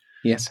Nice. now.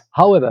 Yes.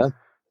 However,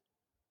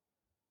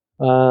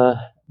 uh,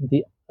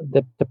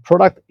 the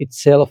product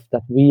itself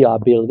that we are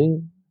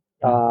building,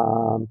 Mm.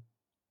 um,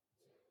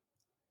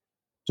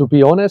 to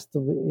be honest,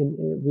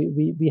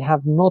 we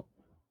have not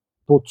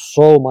put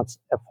so much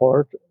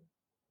effort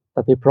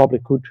that we probably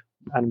could,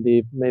 and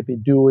we maybe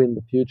do in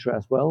the future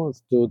as well,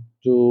 is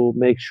to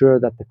make sure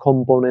that the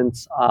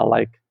components are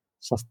like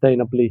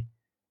sustainably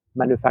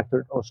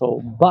manufactured or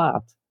so.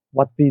 But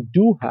what we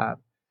do have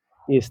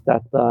is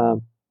that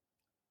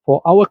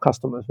for our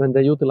customers, when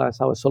they utilize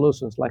our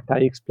solutions, like I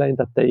explained,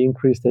 that they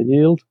increase the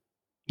yield,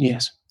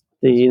 Yes.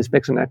 the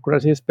inspection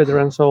accuracy is better,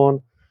 and so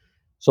on.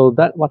 So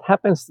that what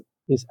happens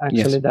is Yes.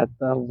 actually that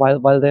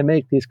while they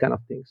make these kind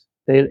of things,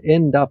 they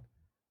end up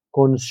Yes.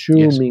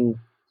 consuming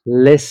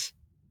less,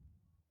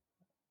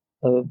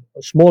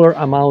 smaller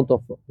amount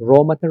of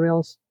raw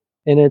materials,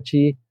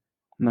 energy,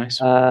 Nice.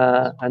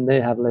 and they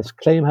have less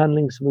claim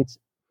handlings, which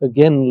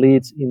again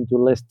leads into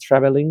less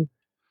traveling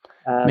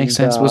Makes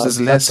and sense. Was there's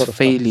that less sort of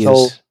stuff. So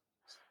failures?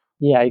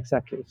 yeah,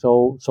 exactly.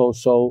 So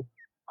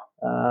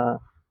uh,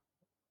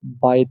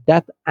 by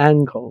that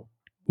angle,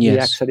 we Yes.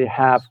 actually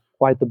have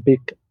quite a big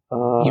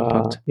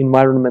Impact.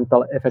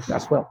 environmental effect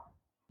as well,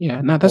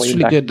 Yeah, no, or that's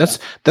really impact. good.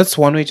 That's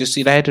one way to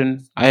see it.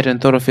 I hadn't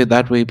thought of it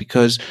that way,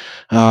 because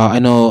I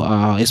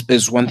know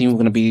it's one thing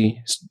we're going to be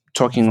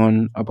talking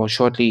on about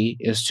shortly,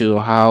 as to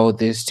how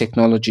this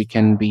technology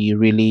can be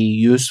really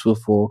useful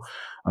for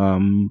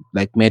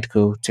like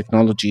medical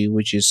technology,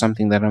 which is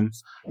something that I'm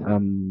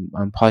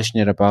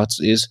passionate about.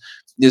 Is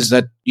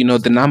that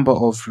the number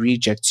of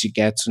rejects you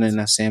get on an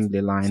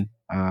assembly line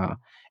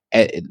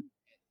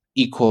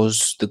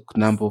equals the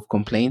number of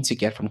complaints you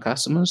get from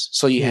customers.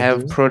 So you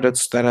have Hmm.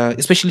 products that are,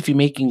 especially if you're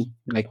making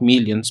like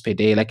millions per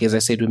day, like as I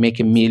said, we make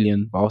a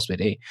million balls per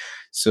day.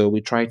 So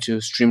we try to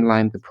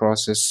streamline the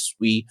process.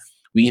 We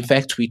in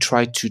fact we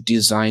try to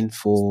design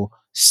for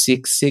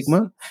Six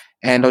Sigma.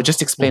 And I'll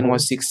just explain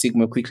what Hmm. Six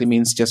Sigma quickly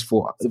means, just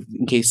for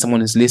in case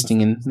someone is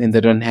listening and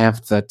they don't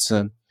have that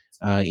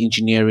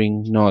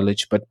engineering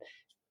knowledge. But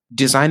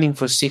designing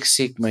for Six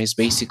Sigma is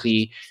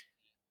basically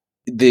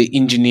the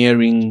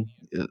engineering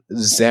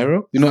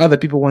zero. Other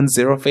people want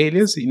zero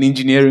failures. In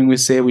engineering, we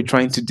say we're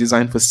trying to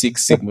design for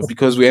Six Sigma,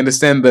 because we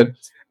understand that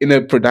in a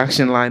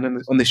production line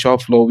on the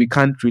shop floor, we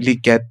can't really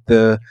get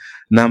the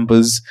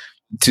numbers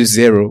to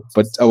zero.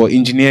 But our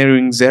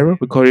engineering zero,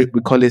 we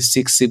call it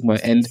Six Sigma,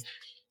 and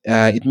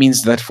it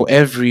means that for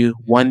every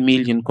 1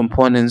 million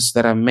components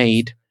that are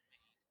made,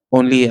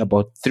 only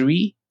about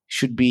three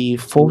should be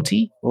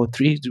faulty, or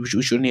three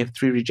we should only have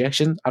three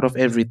rejections out of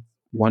every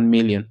 1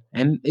 million.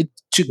 And it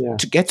to Yeah.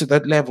 to get to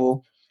that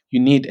level, you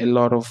need a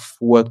lot of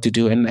work to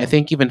do. And I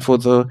think even for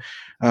the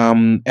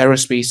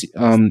aerospace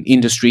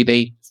industry,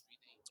 they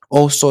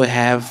also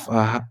have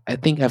I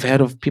think I've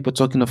heard of people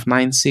talking of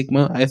Nine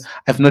Sigma.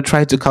 I've not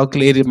tried to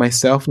calculate it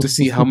myself to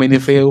see how many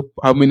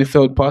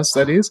failed parts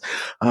that is.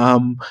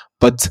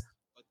 But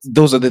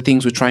those are the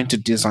things we're trying to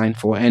design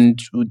for. And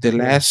with the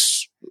Yeah.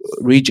 less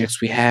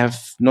rejects we have,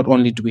 not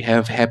only do we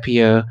have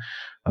happier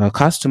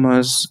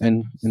customers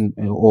and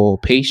or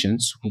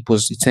patients,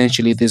 because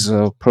essentially these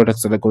are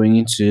products that are going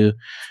into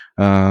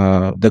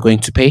they're going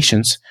to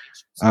patients.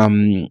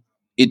 Um,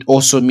 it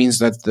also means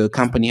that the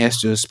company has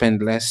to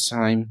spend less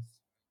time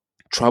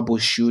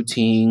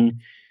troubleshooting,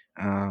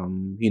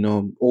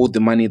 all the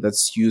money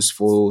that's used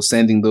for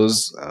sending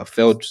those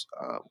failed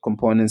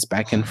components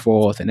back and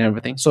forth and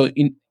everything. So,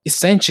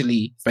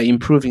 essentially, by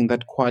improving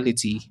that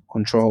quality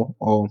control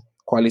or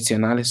quality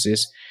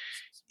analysis,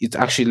 it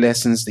actually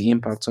lessens the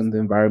impact on the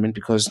environment,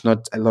 because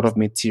not a lot of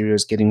material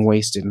is getting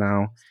wasted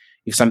now.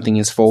 If something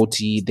is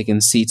faulty, they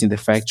can see it in the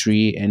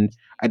factory. And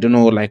I don't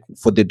know, like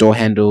for the door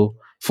handle,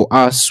 for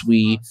us,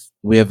 we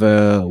have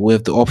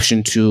the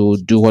option to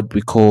do what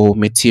we call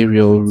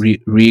material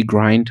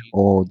regrind,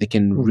 or they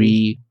can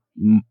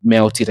Hmm.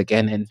 melt it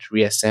again and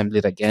reassemble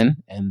it again,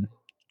 and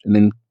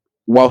then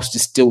whilst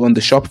it's still on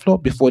the shop floor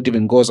before it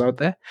even goes out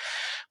there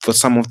for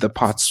some of the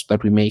parts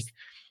that we make.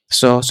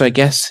 So I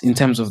guess in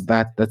terms of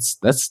that,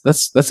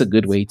 that's a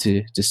good way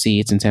to see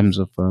it in terms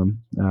of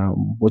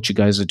what you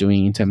guys are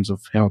doing in terms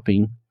of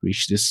helping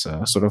reach this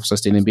sort of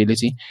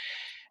sustainability.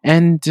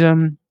 And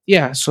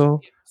yeah, so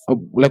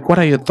like, what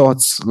are your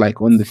thoughts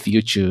like on the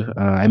future?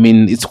 I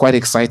mean, it's quite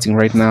exciting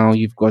right now.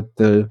 You've got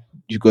the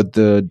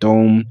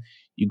dome,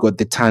 you got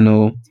the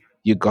tunnel,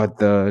 you got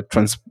the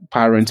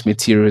transparent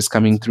materials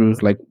coming through.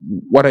 Like,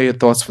 what are your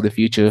thoughts for the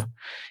future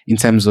in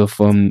terms of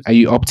are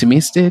you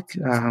optimistic,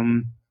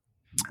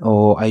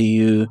 or are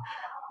you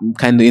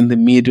kind of in the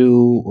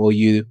middle, or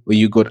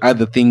you got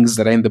other things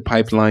that are in the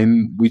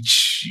pipeline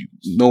which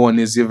no one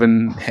is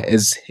even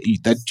has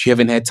that you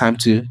haven't had time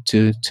to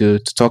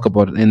talk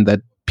about, and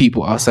that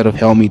people outside of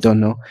Helmi don't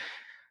know.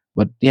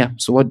 But yeah,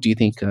 so what do you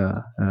think,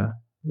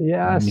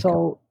 Yeah. Mika?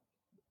 So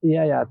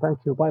yeah. Thank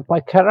you. By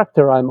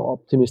character, I'm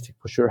optimistic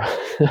for sure,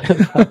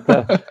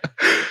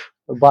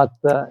 but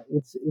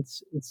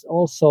it's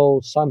also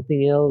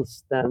something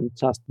else than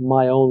just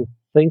my own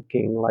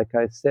thinking. Like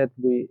I said,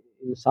 we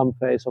in some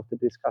phase of the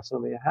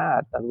discussion we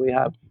had, and we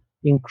have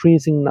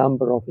increasing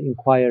number of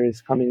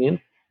inquiries coming in.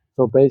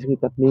 So basically,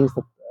 that means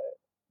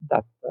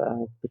that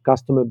the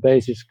customer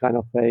base is kind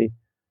of a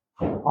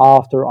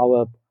after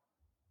our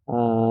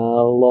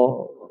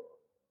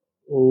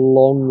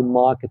long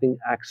marketing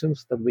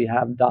actions that we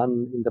have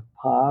done in the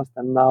past,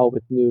 and now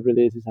with new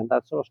releases and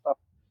that sort of stuff,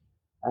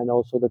 and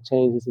also the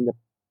changes in the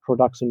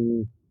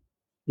production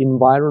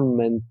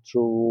environment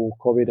through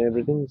COVID,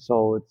 everything.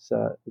 So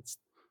it's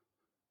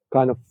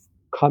kind of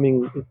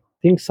coming.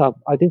 Things are.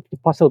 I think the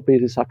puzzle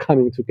pieces are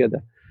coming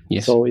together.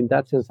 Yes. So in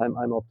that sense,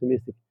 I'm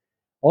optimistic.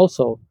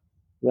 Also,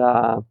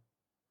 uh,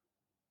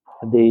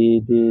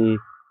 the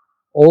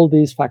all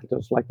these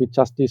factors, like we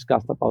just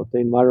discussed about the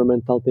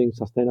environmental things,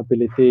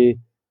 sustainability,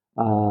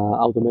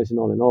 automation,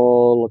 all in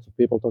all, lots of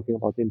people talking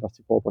about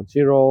industry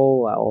 4.0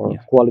 or Yeah.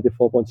 quality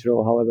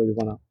 4.0, however you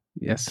want to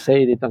Yes.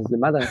 say it, it doesn't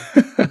really matter.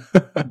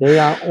 They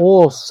are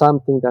all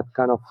something that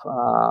kind of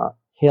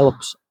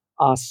helps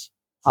us,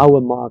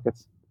 our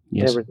markets,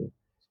 Yes. everything.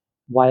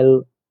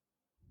 While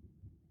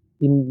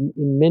in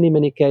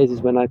many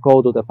cases, when I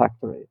go to the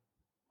factory,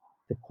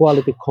 the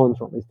quality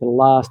control is the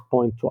last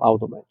point to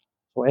automate.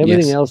 So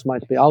everything Yes. else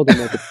might be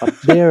automated, but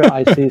there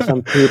I see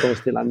some people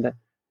still, and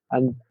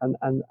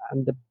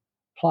the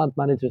plant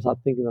managers are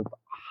thinking of,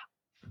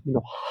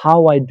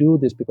 how I do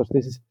this, because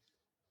this is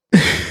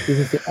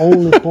the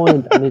only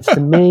point, and it's the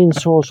main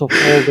source of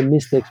all the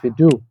mistakes we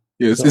do.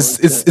 Yes, So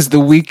it's the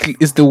weak,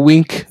 it's the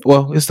wink,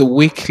 well, it's the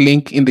weak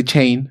link in the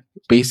chain,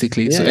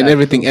 basically. So, and yeah,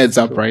 everything true, adds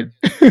up, true. right?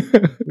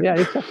 Yeah,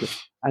 exactly.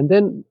 And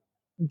then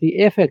the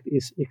effect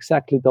is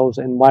exactly those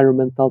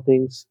environmental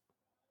things,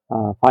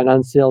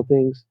 financial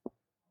things,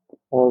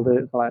 all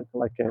the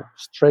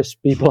stress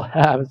people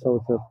have.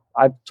 So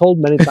I've told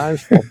many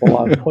times for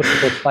our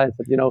possible clients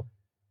that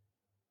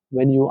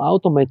when you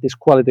automate this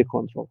quality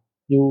control,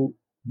 you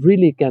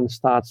really can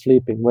start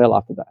sleeping well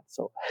after that.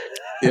 So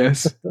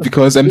Yes,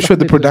 because I'm you sure don't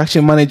the need to.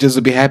 production managers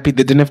will be happy.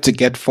 They didn't have to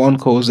get phone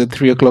calls at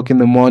 3 o'clock in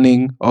the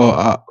morning, or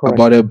Correct.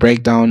 about a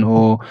breakdown,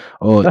 or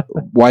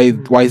why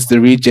is the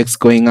rejects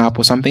going up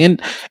or something.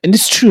 And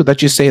it's true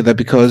that you say that,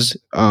 because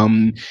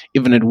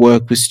even at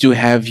work we still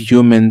have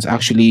humans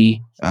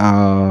actually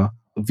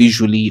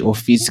visually or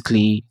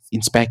physically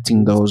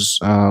inspecting Mhm. those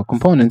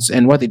components.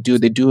 And what they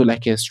do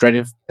like a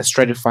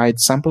stratified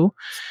sample.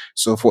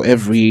 So for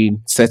every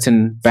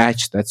certain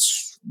batch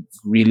that's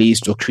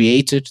released or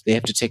created, they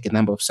have to take a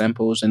number of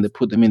samples and they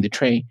put them in the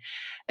tray.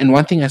 And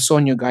one thing I saw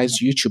on your guys'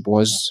 YouTube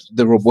was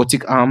the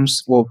robotic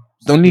arms. Well,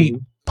 the only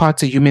Mhm.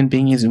 part a human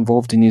being is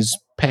involved in is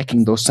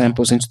packing those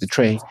samples into the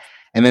tray.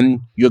 And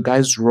then your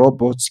guys'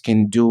 robots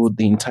can do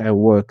the entire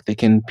work. They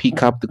can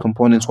pick up the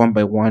components one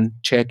by one,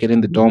 check it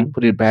in the dome, Mhm.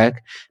 put it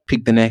back,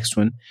 pick the next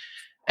one.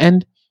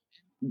 And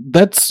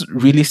that's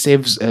really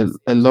saves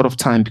a lot of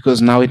time,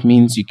 because now it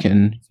means you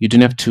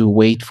don't have to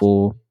wait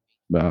for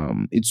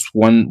it's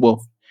one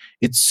well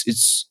it's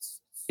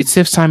it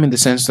saves time in the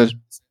sense that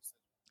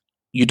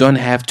you don't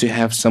have to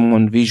have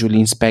someone visually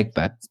inspect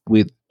that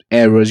with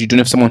errors. You don't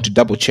have someone to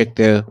double check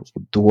the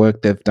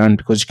work they've done,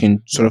 because you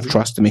can sort of Mhm.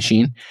 trust the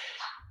machine,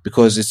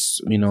 because it's,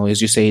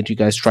 as you said, you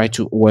guys try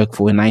to work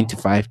for a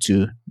 95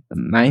 to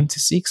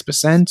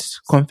 96%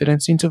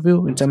 confidence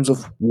interview in terms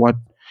of what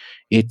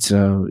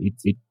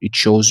it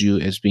shows you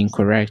as being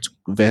correct,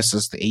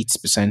 versus the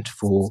 80%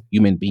 for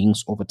human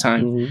beings over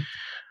time. Mhm.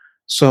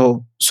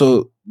 So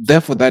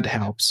therefore that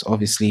helps,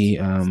 obviously.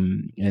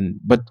 And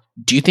but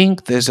do you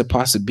think there's a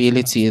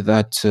possibility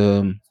that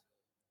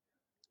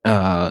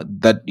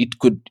that it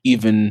could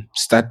even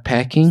start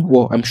packing?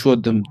 Well, I'm sure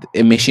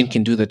a machine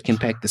can do that, can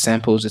pack the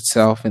samples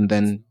itself, and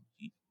then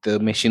the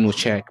machine will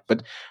check.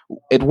 But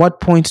at what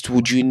point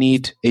would you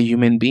need a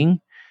human being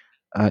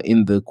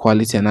in the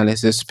quality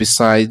analysis,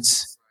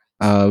 besides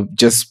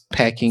just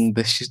packing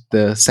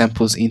the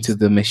samples into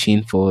the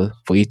machine for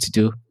it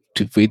to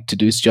for it to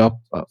do its job?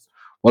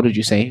 What would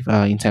you say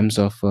in terms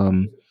of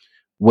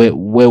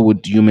where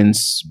would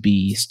humans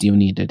be still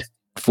needed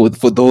for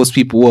those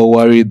people who are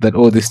worried that,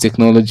 oh, this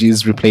technology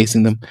is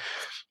replacing them?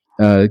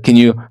 How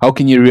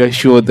can you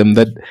reassure them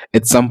that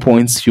at some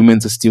points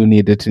humans are still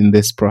needed in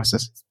this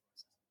process?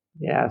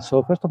 Yeah.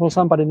 So first of all,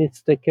 somebody needs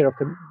to take care of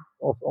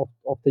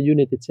the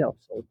unit itself.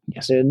 So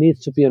Yes. there needs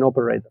to be an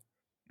operator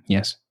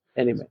Yes.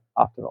 anyway.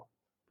 After all,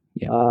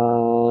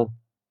 Yeah.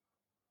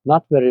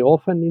 not very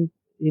often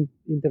in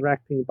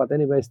interacting, but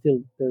anyway, still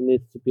there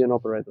needs to be an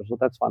operator. So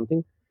that's one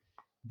thing.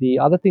 The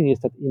other thing is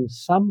that in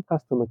some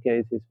customer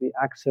cases, we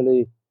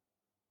actually,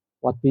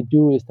 what we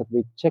do is that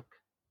we check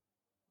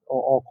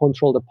or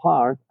control the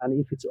part, and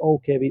if it's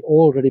okay, we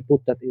already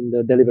put that in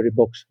the delivery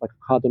box, like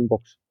a carton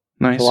box.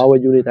 So Nice. our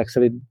unit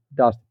actually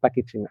does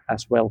packaging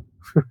as well.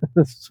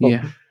 So,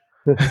 Yeah.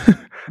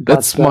 That's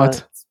but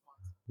smart.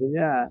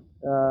 yeah,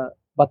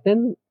 but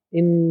then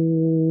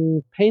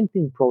in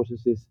painting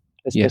processes,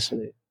 Yes.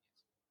 especially,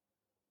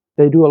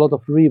 they do a lot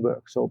of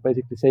rework. So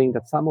basically saying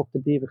that some of the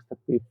defects that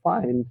we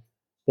find,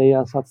 they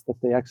are such that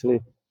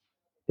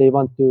they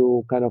want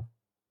to kind of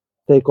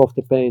take off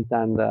the paint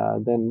and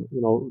then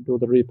do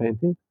the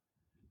repainting.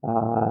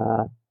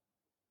 Uh,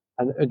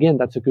 and again,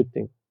 that's a good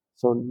thing.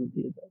 So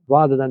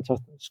rather than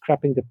just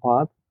scrapping the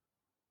part,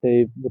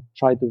 they would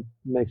try to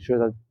make sure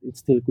that it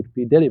still could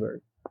be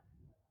delivered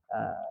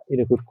in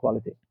a good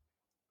quality.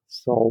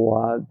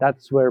 So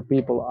that's where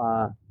people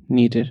are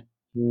Needed.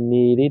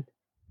 needed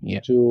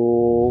Yeah.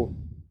 to.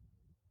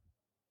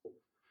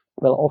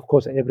 Well, of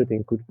course,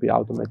 everything could be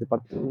automated,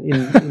 but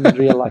in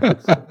real life,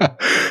 it's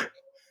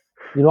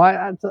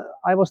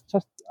I was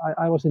just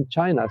I was in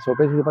China, so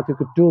basically what you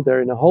could do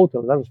there in a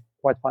hotel, that was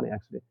quite funny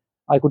actually.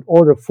 I could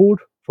order food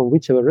from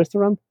whichever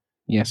restaurant.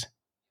 Yes.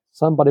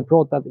 Somebody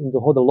brought that in the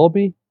hotel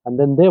lobby, and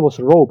then there was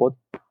a robot,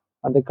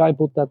 and the guy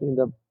put that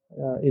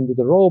into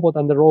the robot,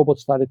 and the robot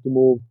started to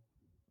move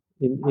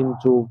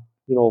into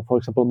for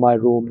example, my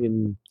room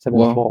in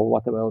seventh Wow. floor or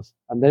whatever else.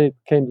 And then it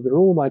came to the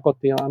room. I got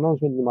the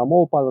announcement in my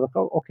mobile. I was like,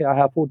 oh, okay, I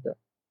have food there.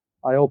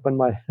 I opened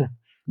my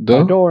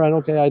Though. door, and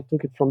okay, I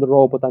took it from the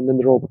robot, and then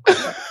the robot got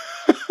that.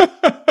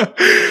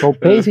 So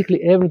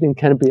basically, everything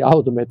can be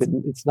automated.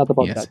 It's not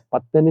about Yes. that,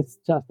 but then it's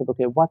just that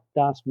okay, what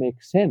does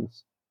make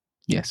sense?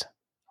 Yes.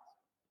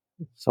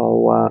 So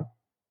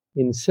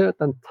in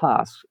certain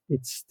tasks,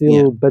 it's Yeah.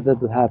 still better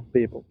to have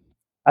people,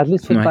 at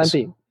least for the time Nice.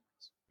 being.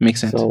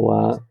 Makes sense.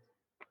 So,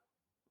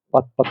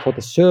 but for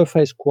the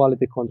surface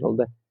quality control,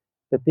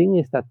 the thing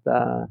is that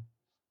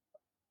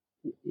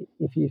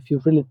if you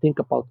really think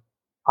about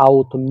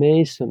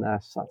automation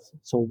as such,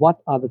 so what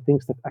are the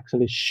things that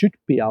actually should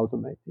be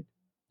automated,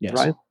 Yes.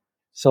 right?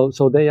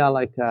 So they are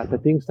like the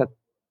things that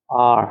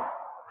are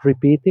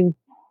repeating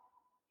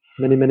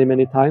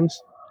many times,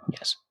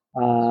 Yes.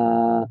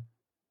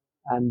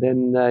 and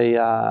then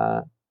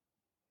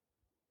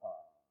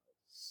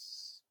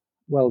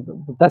well,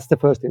 that's the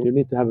first thing. You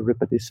need to have a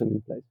repetition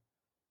in place,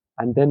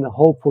 and then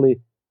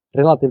hopefully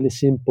relatively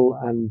simple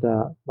and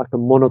like a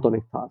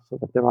monotonic task, so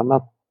that there are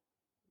not,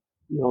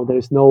 there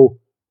is no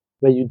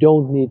where you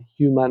don't need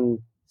human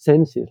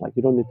senses, like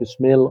you don't need to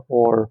smell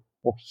or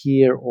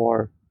hear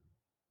or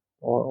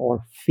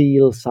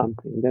feel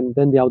something.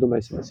 Then the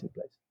automation is in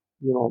place.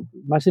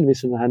 Machine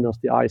vision handles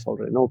the eyes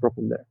already, no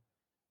problem there.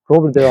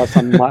 Probably there are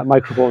some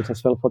microphones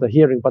as well for the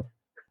hearing, but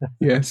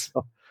Yes.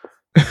 so,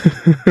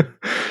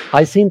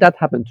 I seen that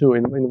happen too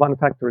in one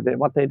factory.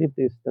 What they did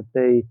is that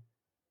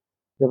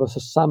there was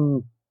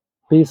some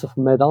piece of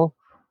metal,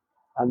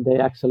 and they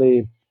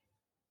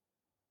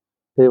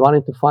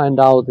wanted to find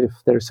out if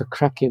there's a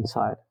crack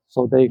inside.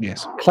 So they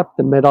Yes. clapped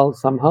the metal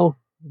somehow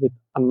with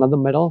another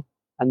metal,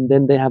 and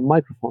then they have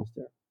microphones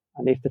there.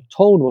 And if the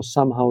tone was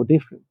somehow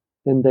different,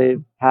 then they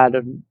had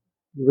a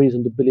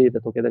reason to believe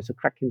that okay, there's a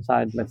crack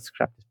inside. Let's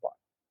scrap this part,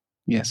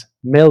 Yes.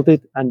 melt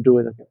it, and do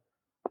it again.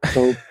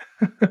 So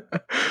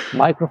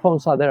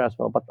microphones are there as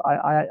well, but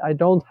I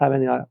don't have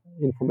any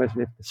information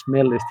if the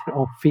smell is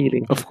or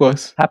feeling, Of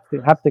course.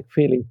 haptic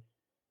feeling.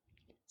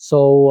 So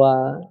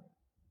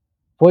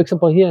for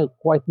example, here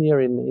quite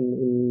near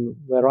in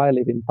where I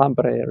live in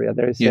Tampere area,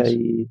 there is Yes.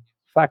 a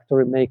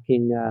factory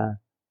making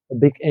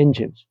big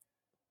engines.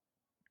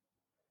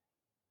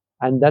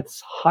 and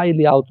that's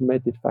highly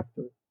automated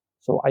factory.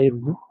 So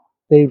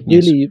they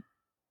Yes. really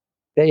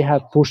they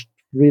have pushed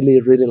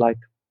really like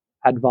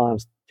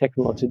advanced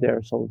technology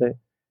there. So they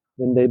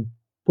when they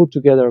put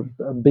together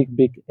a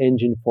big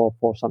engine for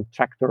some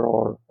tractor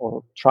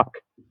or truck,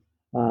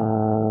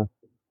 uh,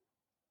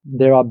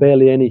 there are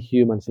barely any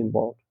humans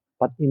involved.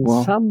 But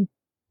Well,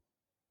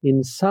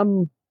 in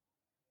some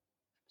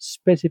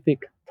specific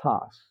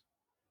tasks,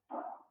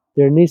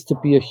 there needs to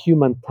be a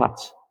human touch,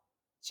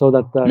 so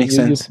that makes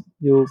sense.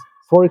 you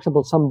for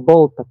example some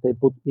bolt that they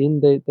put in,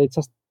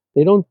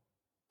 they don't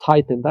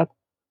tighten that,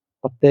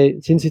 but they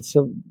since it's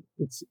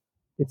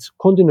it's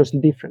continuously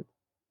different,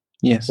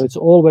 so Yes. it's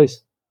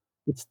always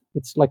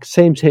it's like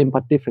same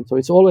but different, so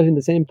it's always in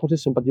the same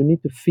position, but you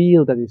need to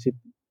feel that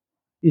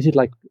is it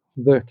like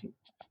working.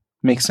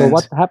 Makes So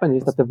what sense. happens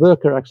is that the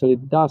worker actually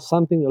does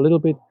something a little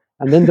bit,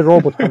 and then the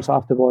robot comes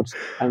afterwards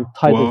and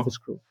tightens the Well,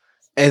 screw.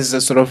 as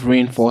a sort of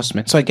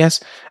reinforcement. So I guess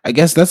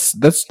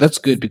that's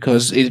good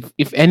because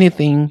if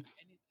anything,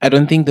 I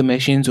don't think the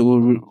machines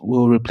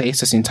will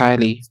replace us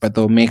entirely, but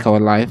they'll make our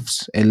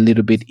lives a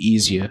little bit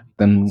easier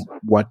than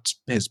what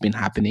has been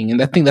happening.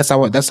 And I think that's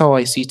how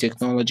I see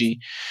technology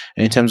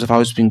in terms of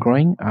how it's been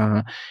growing.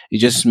 It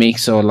just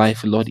makes our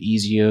life a lot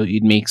easier.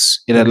 It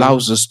Hmm.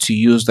 allows us to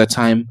use that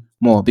time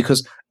more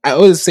because I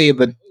always say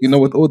that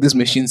with all these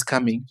machines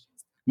coming,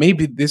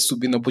 maybe this would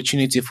be an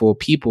opportunity for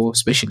people,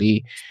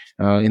 especially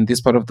in this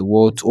part of the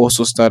world, to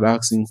also start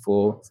asking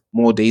for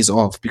more days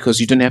off because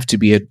you don't have to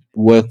be at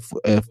work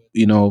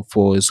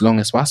for as long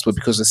as possible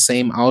because the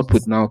same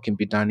output now can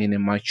be done in a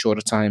much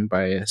shorter time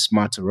by a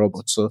smarter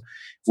robot. So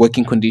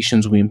working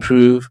conditions will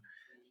improve,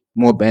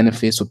 more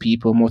benefits for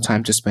people, more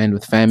time to spend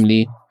with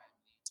family.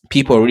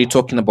 People are already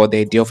talking about the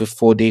idea of a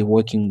 4-day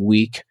working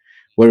week.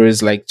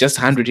 Whereas, like just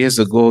 100 years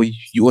ago,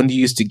 you only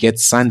used to get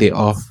Sunday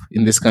off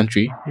in this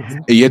country, Hmm.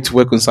 and you had to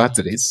work on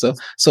Saturdays.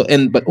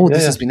 But all Yeah,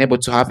 this yeah. has been able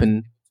to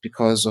happen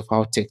because of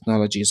how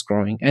technology is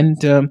growing. And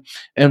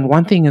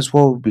one thing as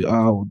well,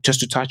 just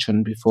to touch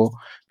on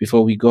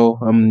before we go,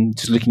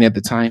 just looking at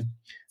the time,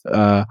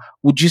 uh,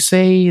 would you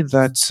say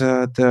that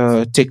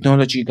the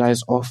technology you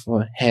guys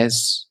offer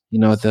has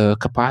the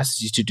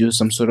capacity to do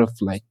some sort of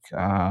like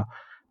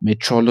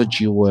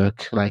metrology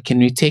work? Like, can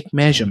we take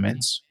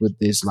measurements with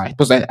this light?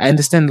 Because I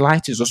understand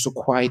light is also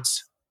quite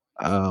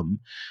um,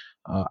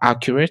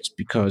 accurate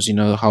because you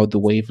know how the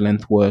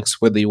wavelength works,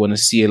 whether you want to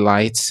see a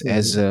light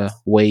as Hmm. a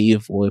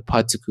wave or a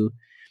particle.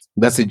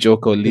 That's a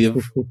joke I'll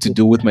leave to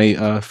do with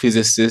my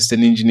physicist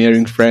and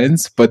engineering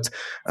friends. But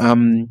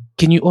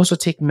can you also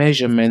take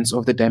measurements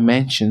of the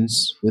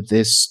dimensions with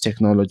this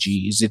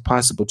technology? Is it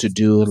possible to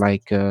do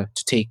like to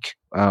take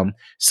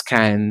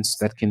scans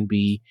that can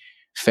be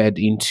fed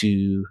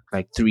into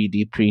like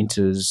 3D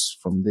printers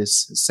from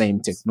this same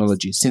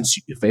technology? Since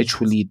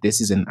virtually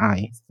this is an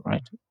eye,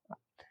 right?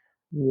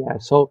 Yeah,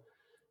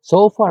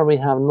 so far we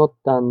have not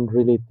done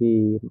really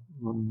the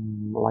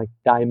like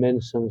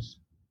dimensions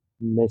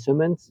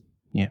measurements.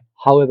 Yeah.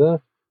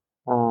 However,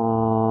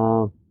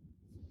 uh,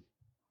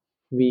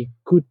 we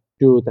could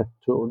do that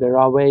too. There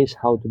are ways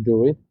how to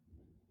do it.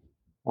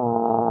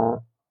 Uh,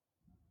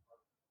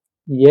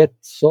 yet,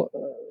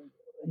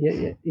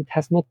 yeah, it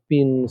has not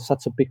been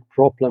such a big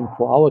problem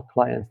for our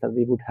clients that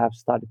we would have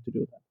started to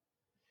do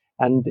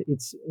that. And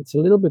it's a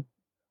little bit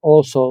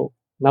also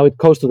now it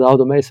goes to the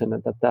automation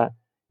that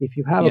if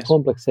you have a Yes.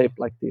 complex shape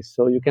like this,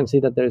 so you can see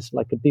that there's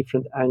like a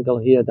different angle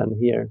here than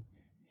here,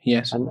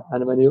 Yes. and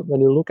when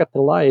you look at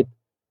the light,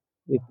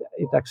 it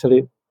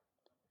actually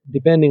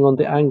depending on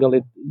the angle,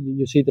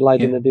 you see the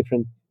light Yeah. in a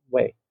different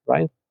way,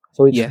 right?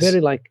 So it's Yes.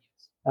 very like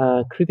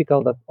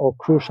critical that or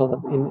crucial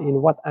that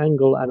in what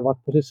angle and what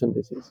position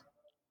this is,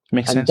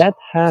 Makes and sense. that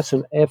has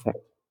an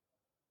effect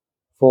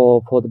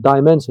for the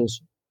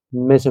dimensions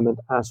measurement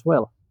as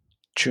well,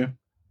 True.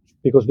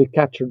 because we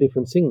capture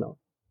different signal.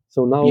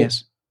 So now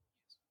Yes.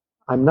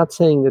 I'm not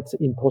saying it's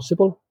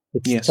impossible.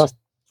 It's Yes. just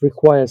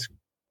requires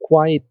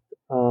quite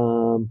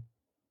um,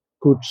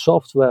 good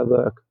software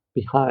work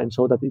behind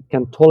so that it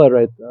can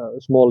tolerate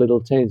small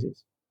little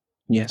changes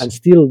Yes. and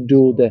still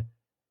do the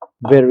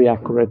very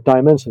accurate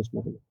dimensions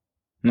measurement.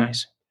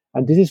 Nice.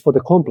 And this is for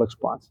the complex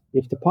parts.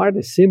 If the part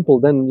is simple,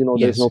 then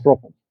there is no Yes.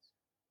 problem.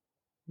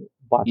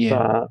 But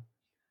Yeah.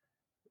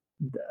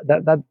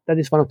 that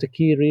is one of the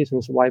key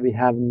reasons why we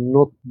have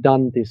not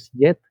done this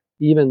yet,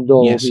 even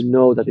though we Yes.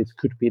 know that it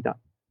could be done.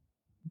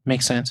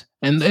 Makes sense.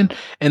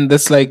 And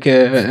that's like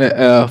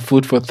a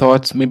food for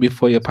thought, maybe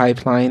for your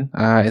pipeline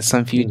at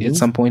Hmm.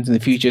 some point in the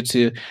future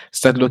to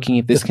start looking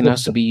if this can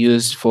also be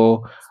used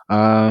for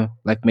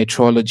like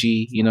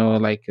metrology.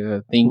 Like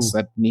things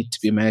that need to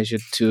be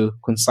measured to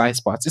concise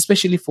parts,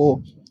 especially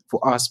for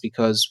us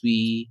because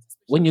we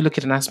when you look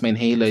at an asthma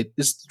inhaler,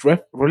 it's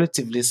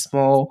relatively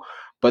small,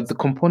 but the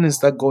components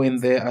that go in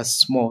there are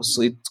small,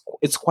 so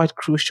it's quite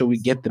crucial we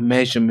get the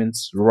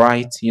measurements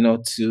right,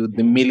 to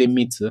the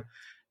millimeter.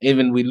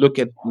 Even we look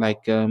at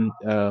like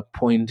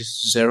point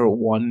zero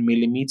 0.01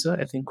 millimeter,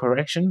 I think,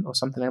 correction or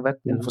something like that.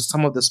 And for Hmm.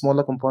 some of the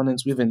smaller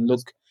components, we even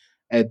look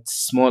at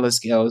smaller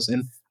scales.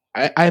 And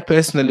I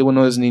personally, when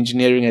I was in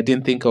engineering, I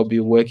didn't think I'll be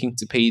working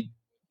to pay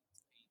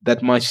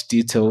that much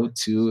detail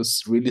to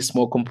really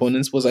small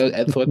components, because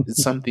I thought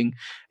it's something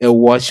a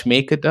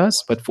watchmaker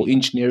does, but for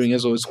engineering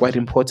as well, it's quite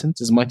important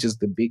as much as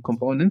the big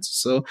components.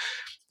 So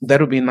that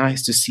would be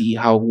nice to see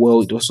how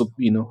well it also,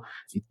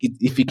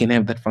 if you can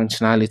have that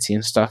functionality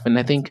and stuff. And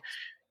I think,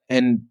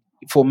 and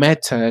for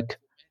medtech,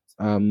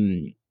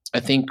 um, I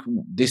think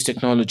this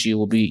technology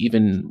will be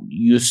even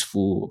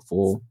useful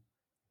for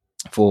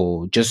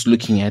just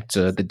looking at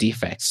the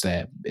defects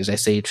there, as I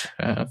said,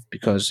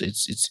 because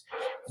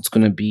it's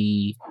gonna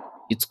be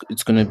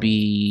it's gonna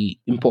be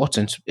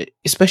important,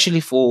 especially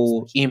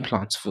for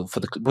implants for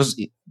the because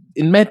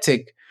in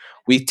medtech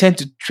we tend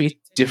to treat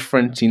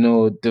different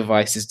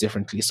devices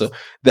differently. So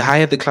the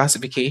higher the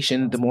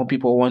classification, the more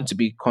people want to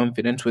be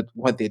confident with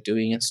what they're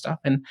doing and stuff,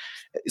 and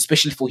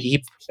especially for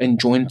hip and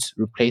joint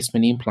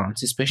replacement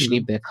implants, especially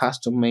if Mhm. they're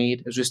custom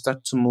made. As we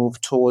start to move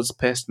towards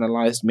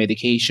personalized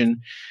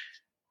medication,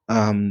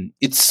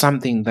 it's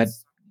something that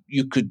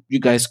you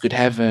guys could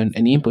have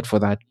an input for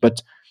that.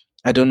 But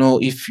I don't know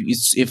if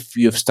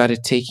you've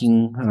started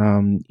taking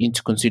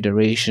into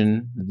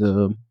consideration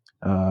the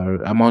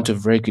amount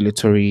of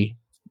regulatory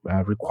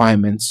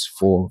requirements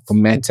for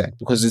medtech,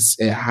 because it's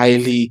a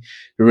highly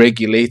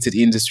regulated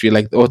industry,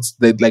 like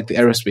the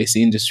aerospace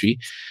industry.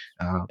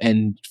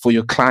 And for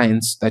your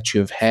clients that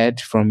you've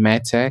had from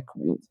medtech,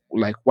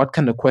 like what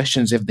kind of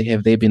questions have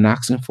they been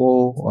asking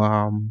for?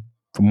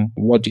 From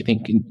what do you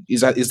think?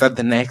 Is that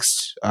the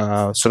next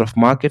sort of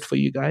market for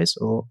you guys,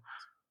 or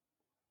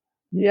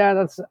Yeah,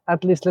 that's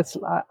at least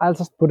I'll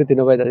just put it in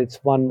a way that it's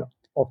one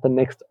of the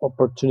next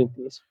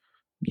opportunities.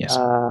 yes,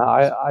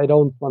 I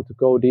don't want to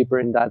go deeper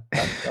in that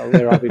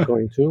where are we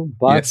going to,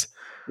 but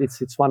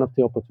yes, it's one of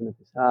the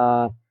opportunities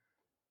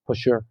for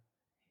sure.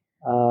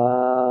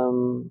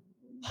 Um,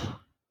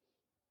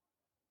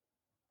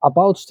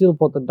 about still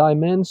for the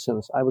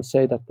dimensions, I would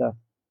say that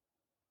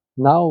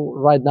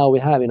right now we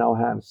have in our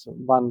hands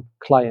one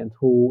client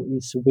who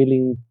is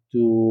willing to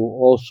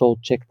also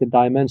check the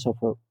dimensions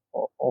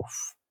of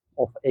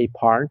of a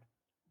part.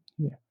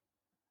 yeah,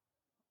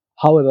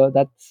 However,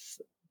 that's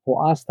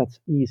for us that's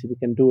easy. We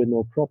can do it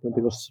no problem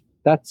because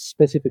that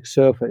specific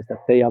surface that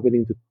they are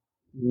willing to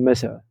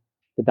measure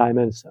the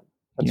dimension,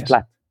 that's yes,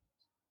 flat.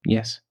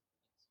 yes,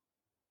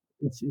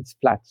 It's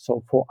flat.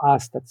 So for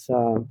us, that's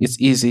it's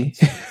easy.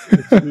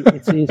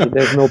 it's easy.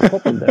 There's no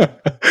problem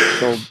there.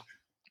 So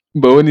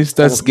But when it kind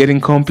starts of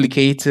getting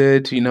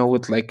complicated,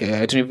 with like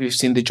I don't know if you've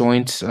seen the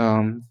joints,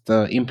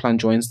 the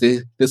implant joints.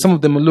 Some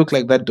of them look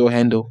like that door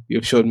handle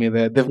you've showed me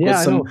there. They've got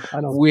yeah, some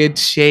I know. weird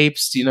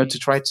shapes, to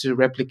try to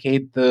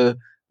replicate the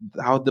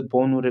how the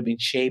bone would have been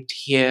shaped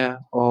here,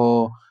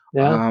 or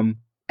Yeah, um,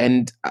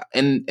 and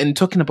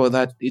talking about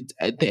that,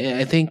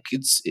 I think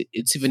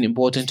it's even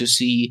important to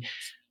see,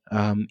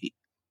 um,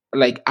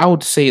 like I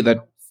would say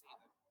that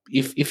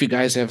if you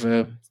guys have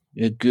a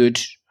good,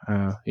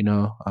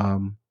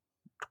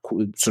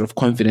 sort of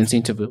confidence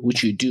interval,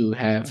 which you do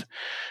have,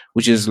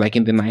 which is like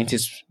in the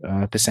 90s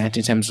percent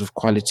in terms of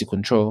quality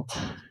control.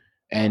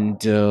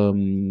 And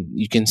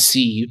you can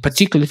see,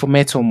 particularly for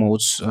metal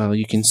modes,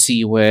 you can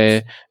see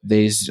where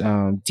there's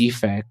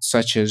defects,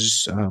 such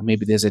as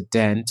maybe there's a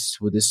dent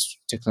with this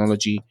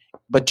technology.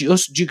 But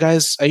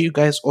are you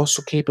guys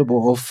also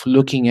capable of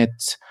looking at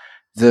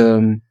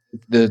the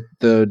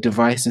the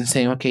device and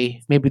saying,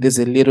 okay, maybe there's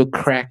a little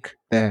crack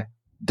there?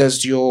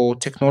 Does your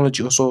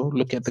technology also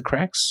look at the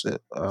cracks?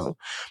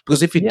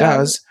 Because if it yeah,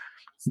 does,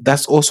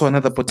 that's also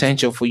another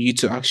potential for you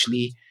to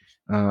actually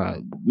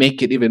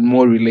make it even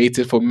more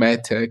related for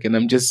medtech. And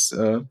I'm just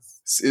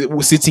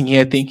sitting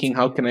here thinking,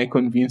 how can I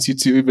convince you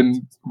to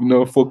even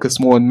focus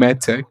more on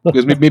medtech?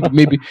 Because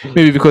maybe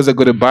because I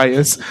got a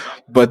bias,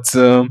 but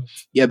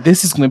yeah,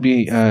 this is going to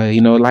be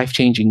life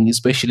changing,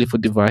 especially for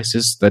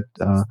devices that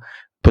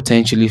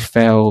potentially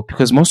fail.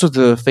 Because most of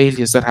the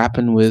failures that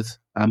happen with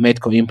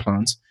medical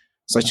implants,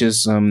 such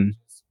as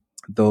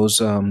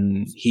those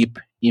hip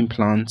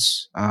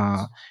implants,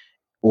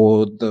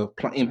 or the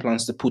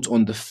implants they put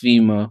on the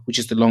femur, which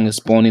is the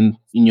longest bone in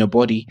your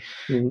body,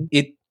 mhm.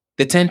 it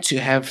they tend to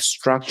have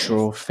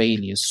structural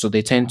failures. So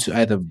they tend to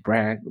either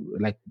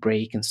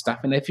break and stuff.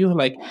 And I feel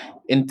like,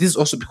 and this is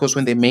also because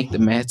when they make the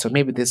mats, or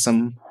maybe there's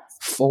some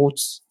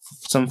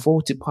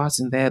faulty parts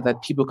in there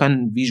that people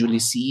can't visually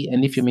see.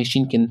 And if your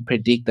machine can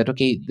predict that,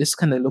 okay, this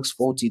kind of looks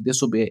faulty, this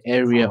will be an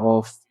area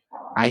of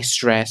eye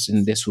stress,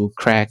 and this will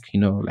crack,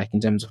 like in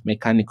terms of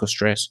mechanical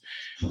stress.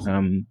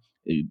 Um,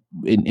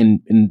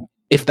 in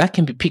if that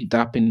can be picked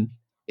up in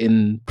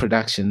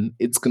production,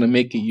 it's gonna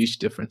make a huge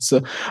difference.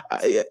 So,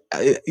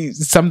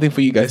 it's something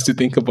for you guys to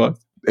think about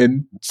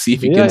and see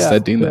if you Yeah, can yeah,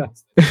 start doing yeah,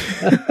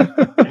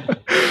 that.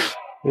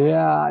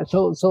 yeah.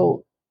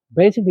 So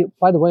basically,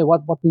 by the way,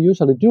 what we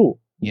usually do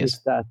Yes,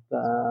 is that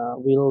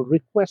we'll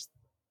request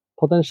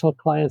potential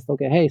clients.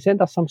 Okay, hey,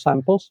 send us some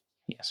samples,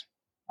 yes,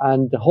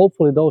 and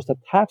hopefully those that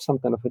have some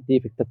kind of a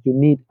defect that you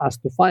need us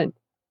to find.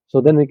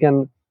 So then we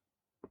can,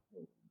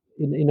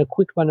 in a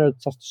quick manner,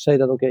 just to say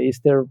that okay, is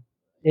there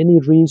any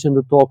reason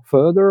to talk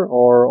further,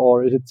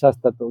 or is it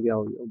just that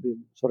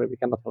sorry, we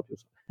cannot help you?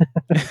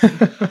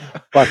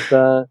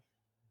 But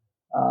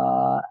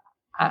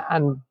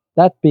and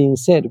that being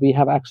said, we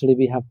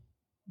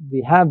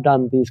have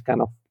done these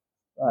kind of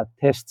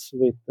tests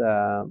with,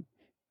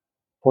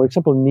 for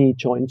example, knee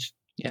joints.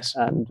 Yes.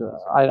 And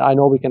I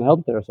know we can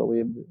help there. So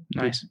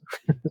nice.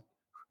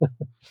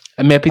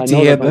 I'm happy I to know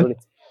hear that that. already.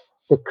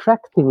 The crack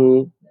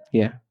thingy,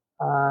 Yeah.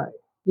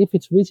 If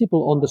it's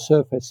visible on the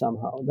surface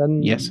somehow,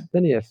 then Yes.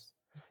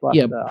 But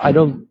Yeah.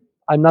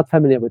 I'm not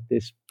familiar with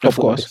this Of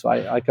problematic, course. so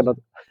I cannot.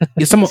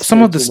 Yeah, some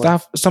say of the too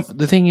much. stuff.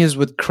 The thing is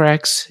with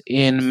cracks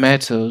in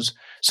metals,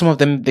 some of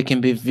them they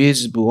can be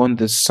visible on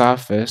the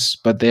surface,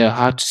 but they are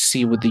hard to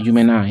see with the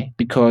human eye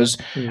because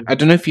I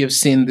don't know if you have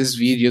seen these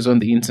videos on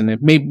the internet.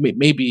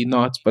 Maybe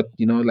not, but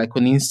you know, like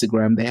on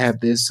Instagram, they have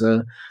this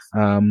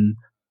um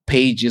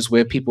pages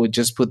where people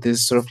just put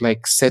this sort of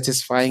like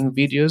satisfying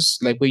videos,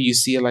 like where you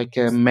see like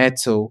a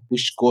metal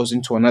which goes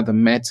into another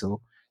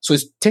metal. So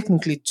it's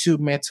technically two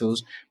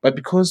metals, but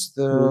because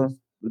the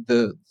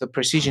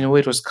precision where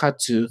it was cut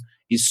to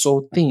is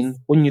so thin,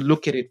 when you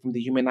look at it from the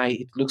human eye,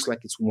 it looks like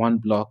it's one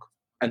block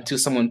until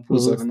someone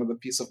pulls out another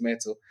piece of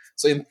metal.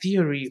 So in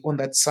theory, on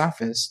that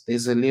surface,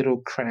 there's a little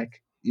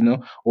crack, you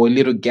know, or a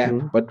little gap,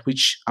 but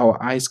which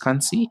our eyes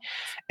can't see.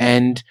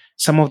 And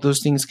some of those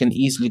things can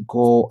easily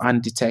go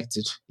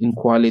undetected in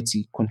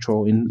quality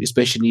control,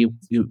 especially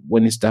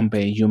when it's done by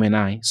a human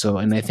eye. So,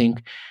 and I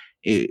think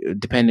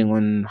depending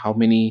on how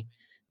many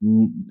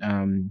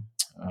um,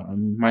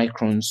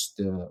 microns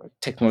the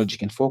technology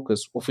can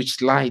focus, of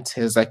which light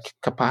has like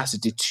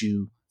capacity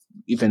to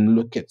even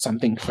look at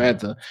something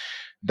further.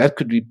 That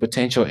could be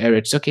potential error.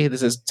 It's okay.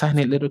 There's a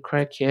tiny little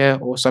crack here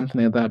or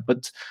something like that.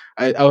 But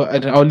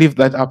I'll leave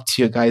that up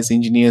to you guys,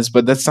 engineers.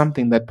 But that's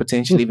something that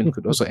potentially even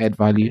could also add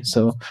value.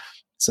 So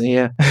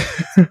yeah.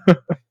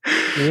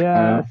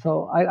 Yeah.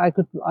 So I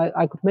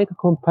could make a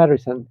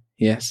comparison.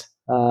 Yes.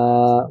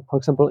 For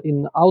example,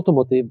 in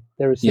automotive,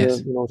 there is Yes.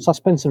 a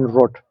suspension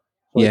rod.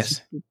 So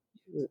Yes.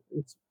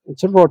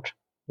 it's a rod,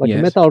 like a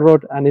Yes. metal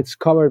rod, and it's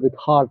covered with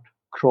hard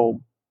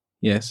chrome.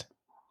 Yes.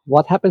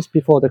 What happens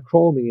before the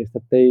chroming is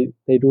that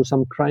they do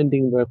some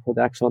grinding work for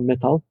the actual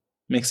metal,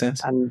 Makes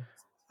sense.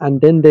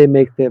 and then they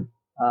make the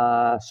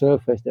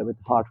surface there with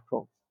hard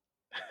chrome.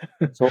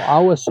 So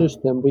our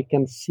system, we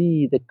can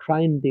see the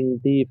grinding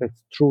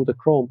defects through the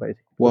chrome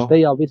basically because Wow.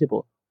 they are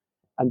visible.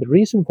 And the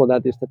reason for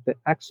that is that the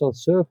actual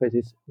surface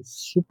is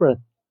super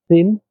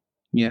thin.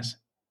 Yes.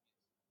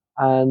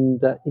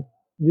 And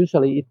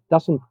it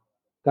doesn't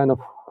kind of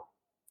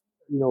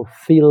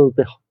fill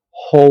the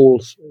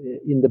holes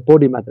in the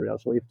body material.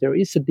 So if there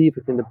is a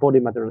defect in the body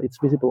material, it's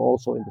visible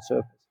also in the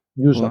surface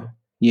usually. Wow.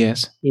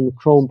 Yes. In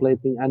chrome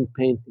plating and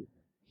painting.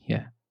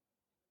 Yeah.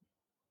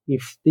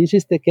 If this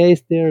is the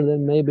case there,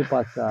 then maybe,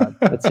 but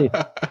let's see.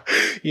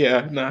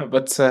 Yeah, no,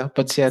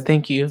 but yeah,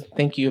 thank you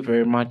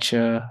very much,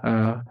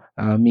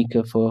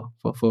 Mika,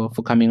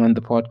 for coming on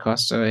the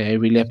podcast. I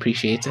really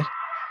appreciate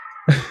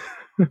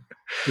it.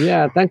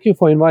 Yeah, thank you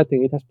for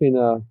inviting. It has been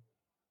a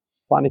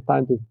funny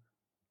time to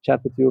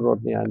chat with you,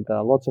 Rodney, and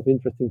lots of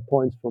interesting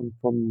points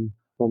from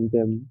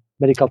the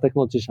medical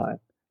technology side.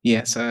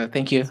 Yes,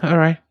 thank you. All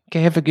right,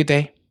 okay, have a good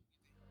day.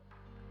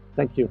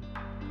 Thank you.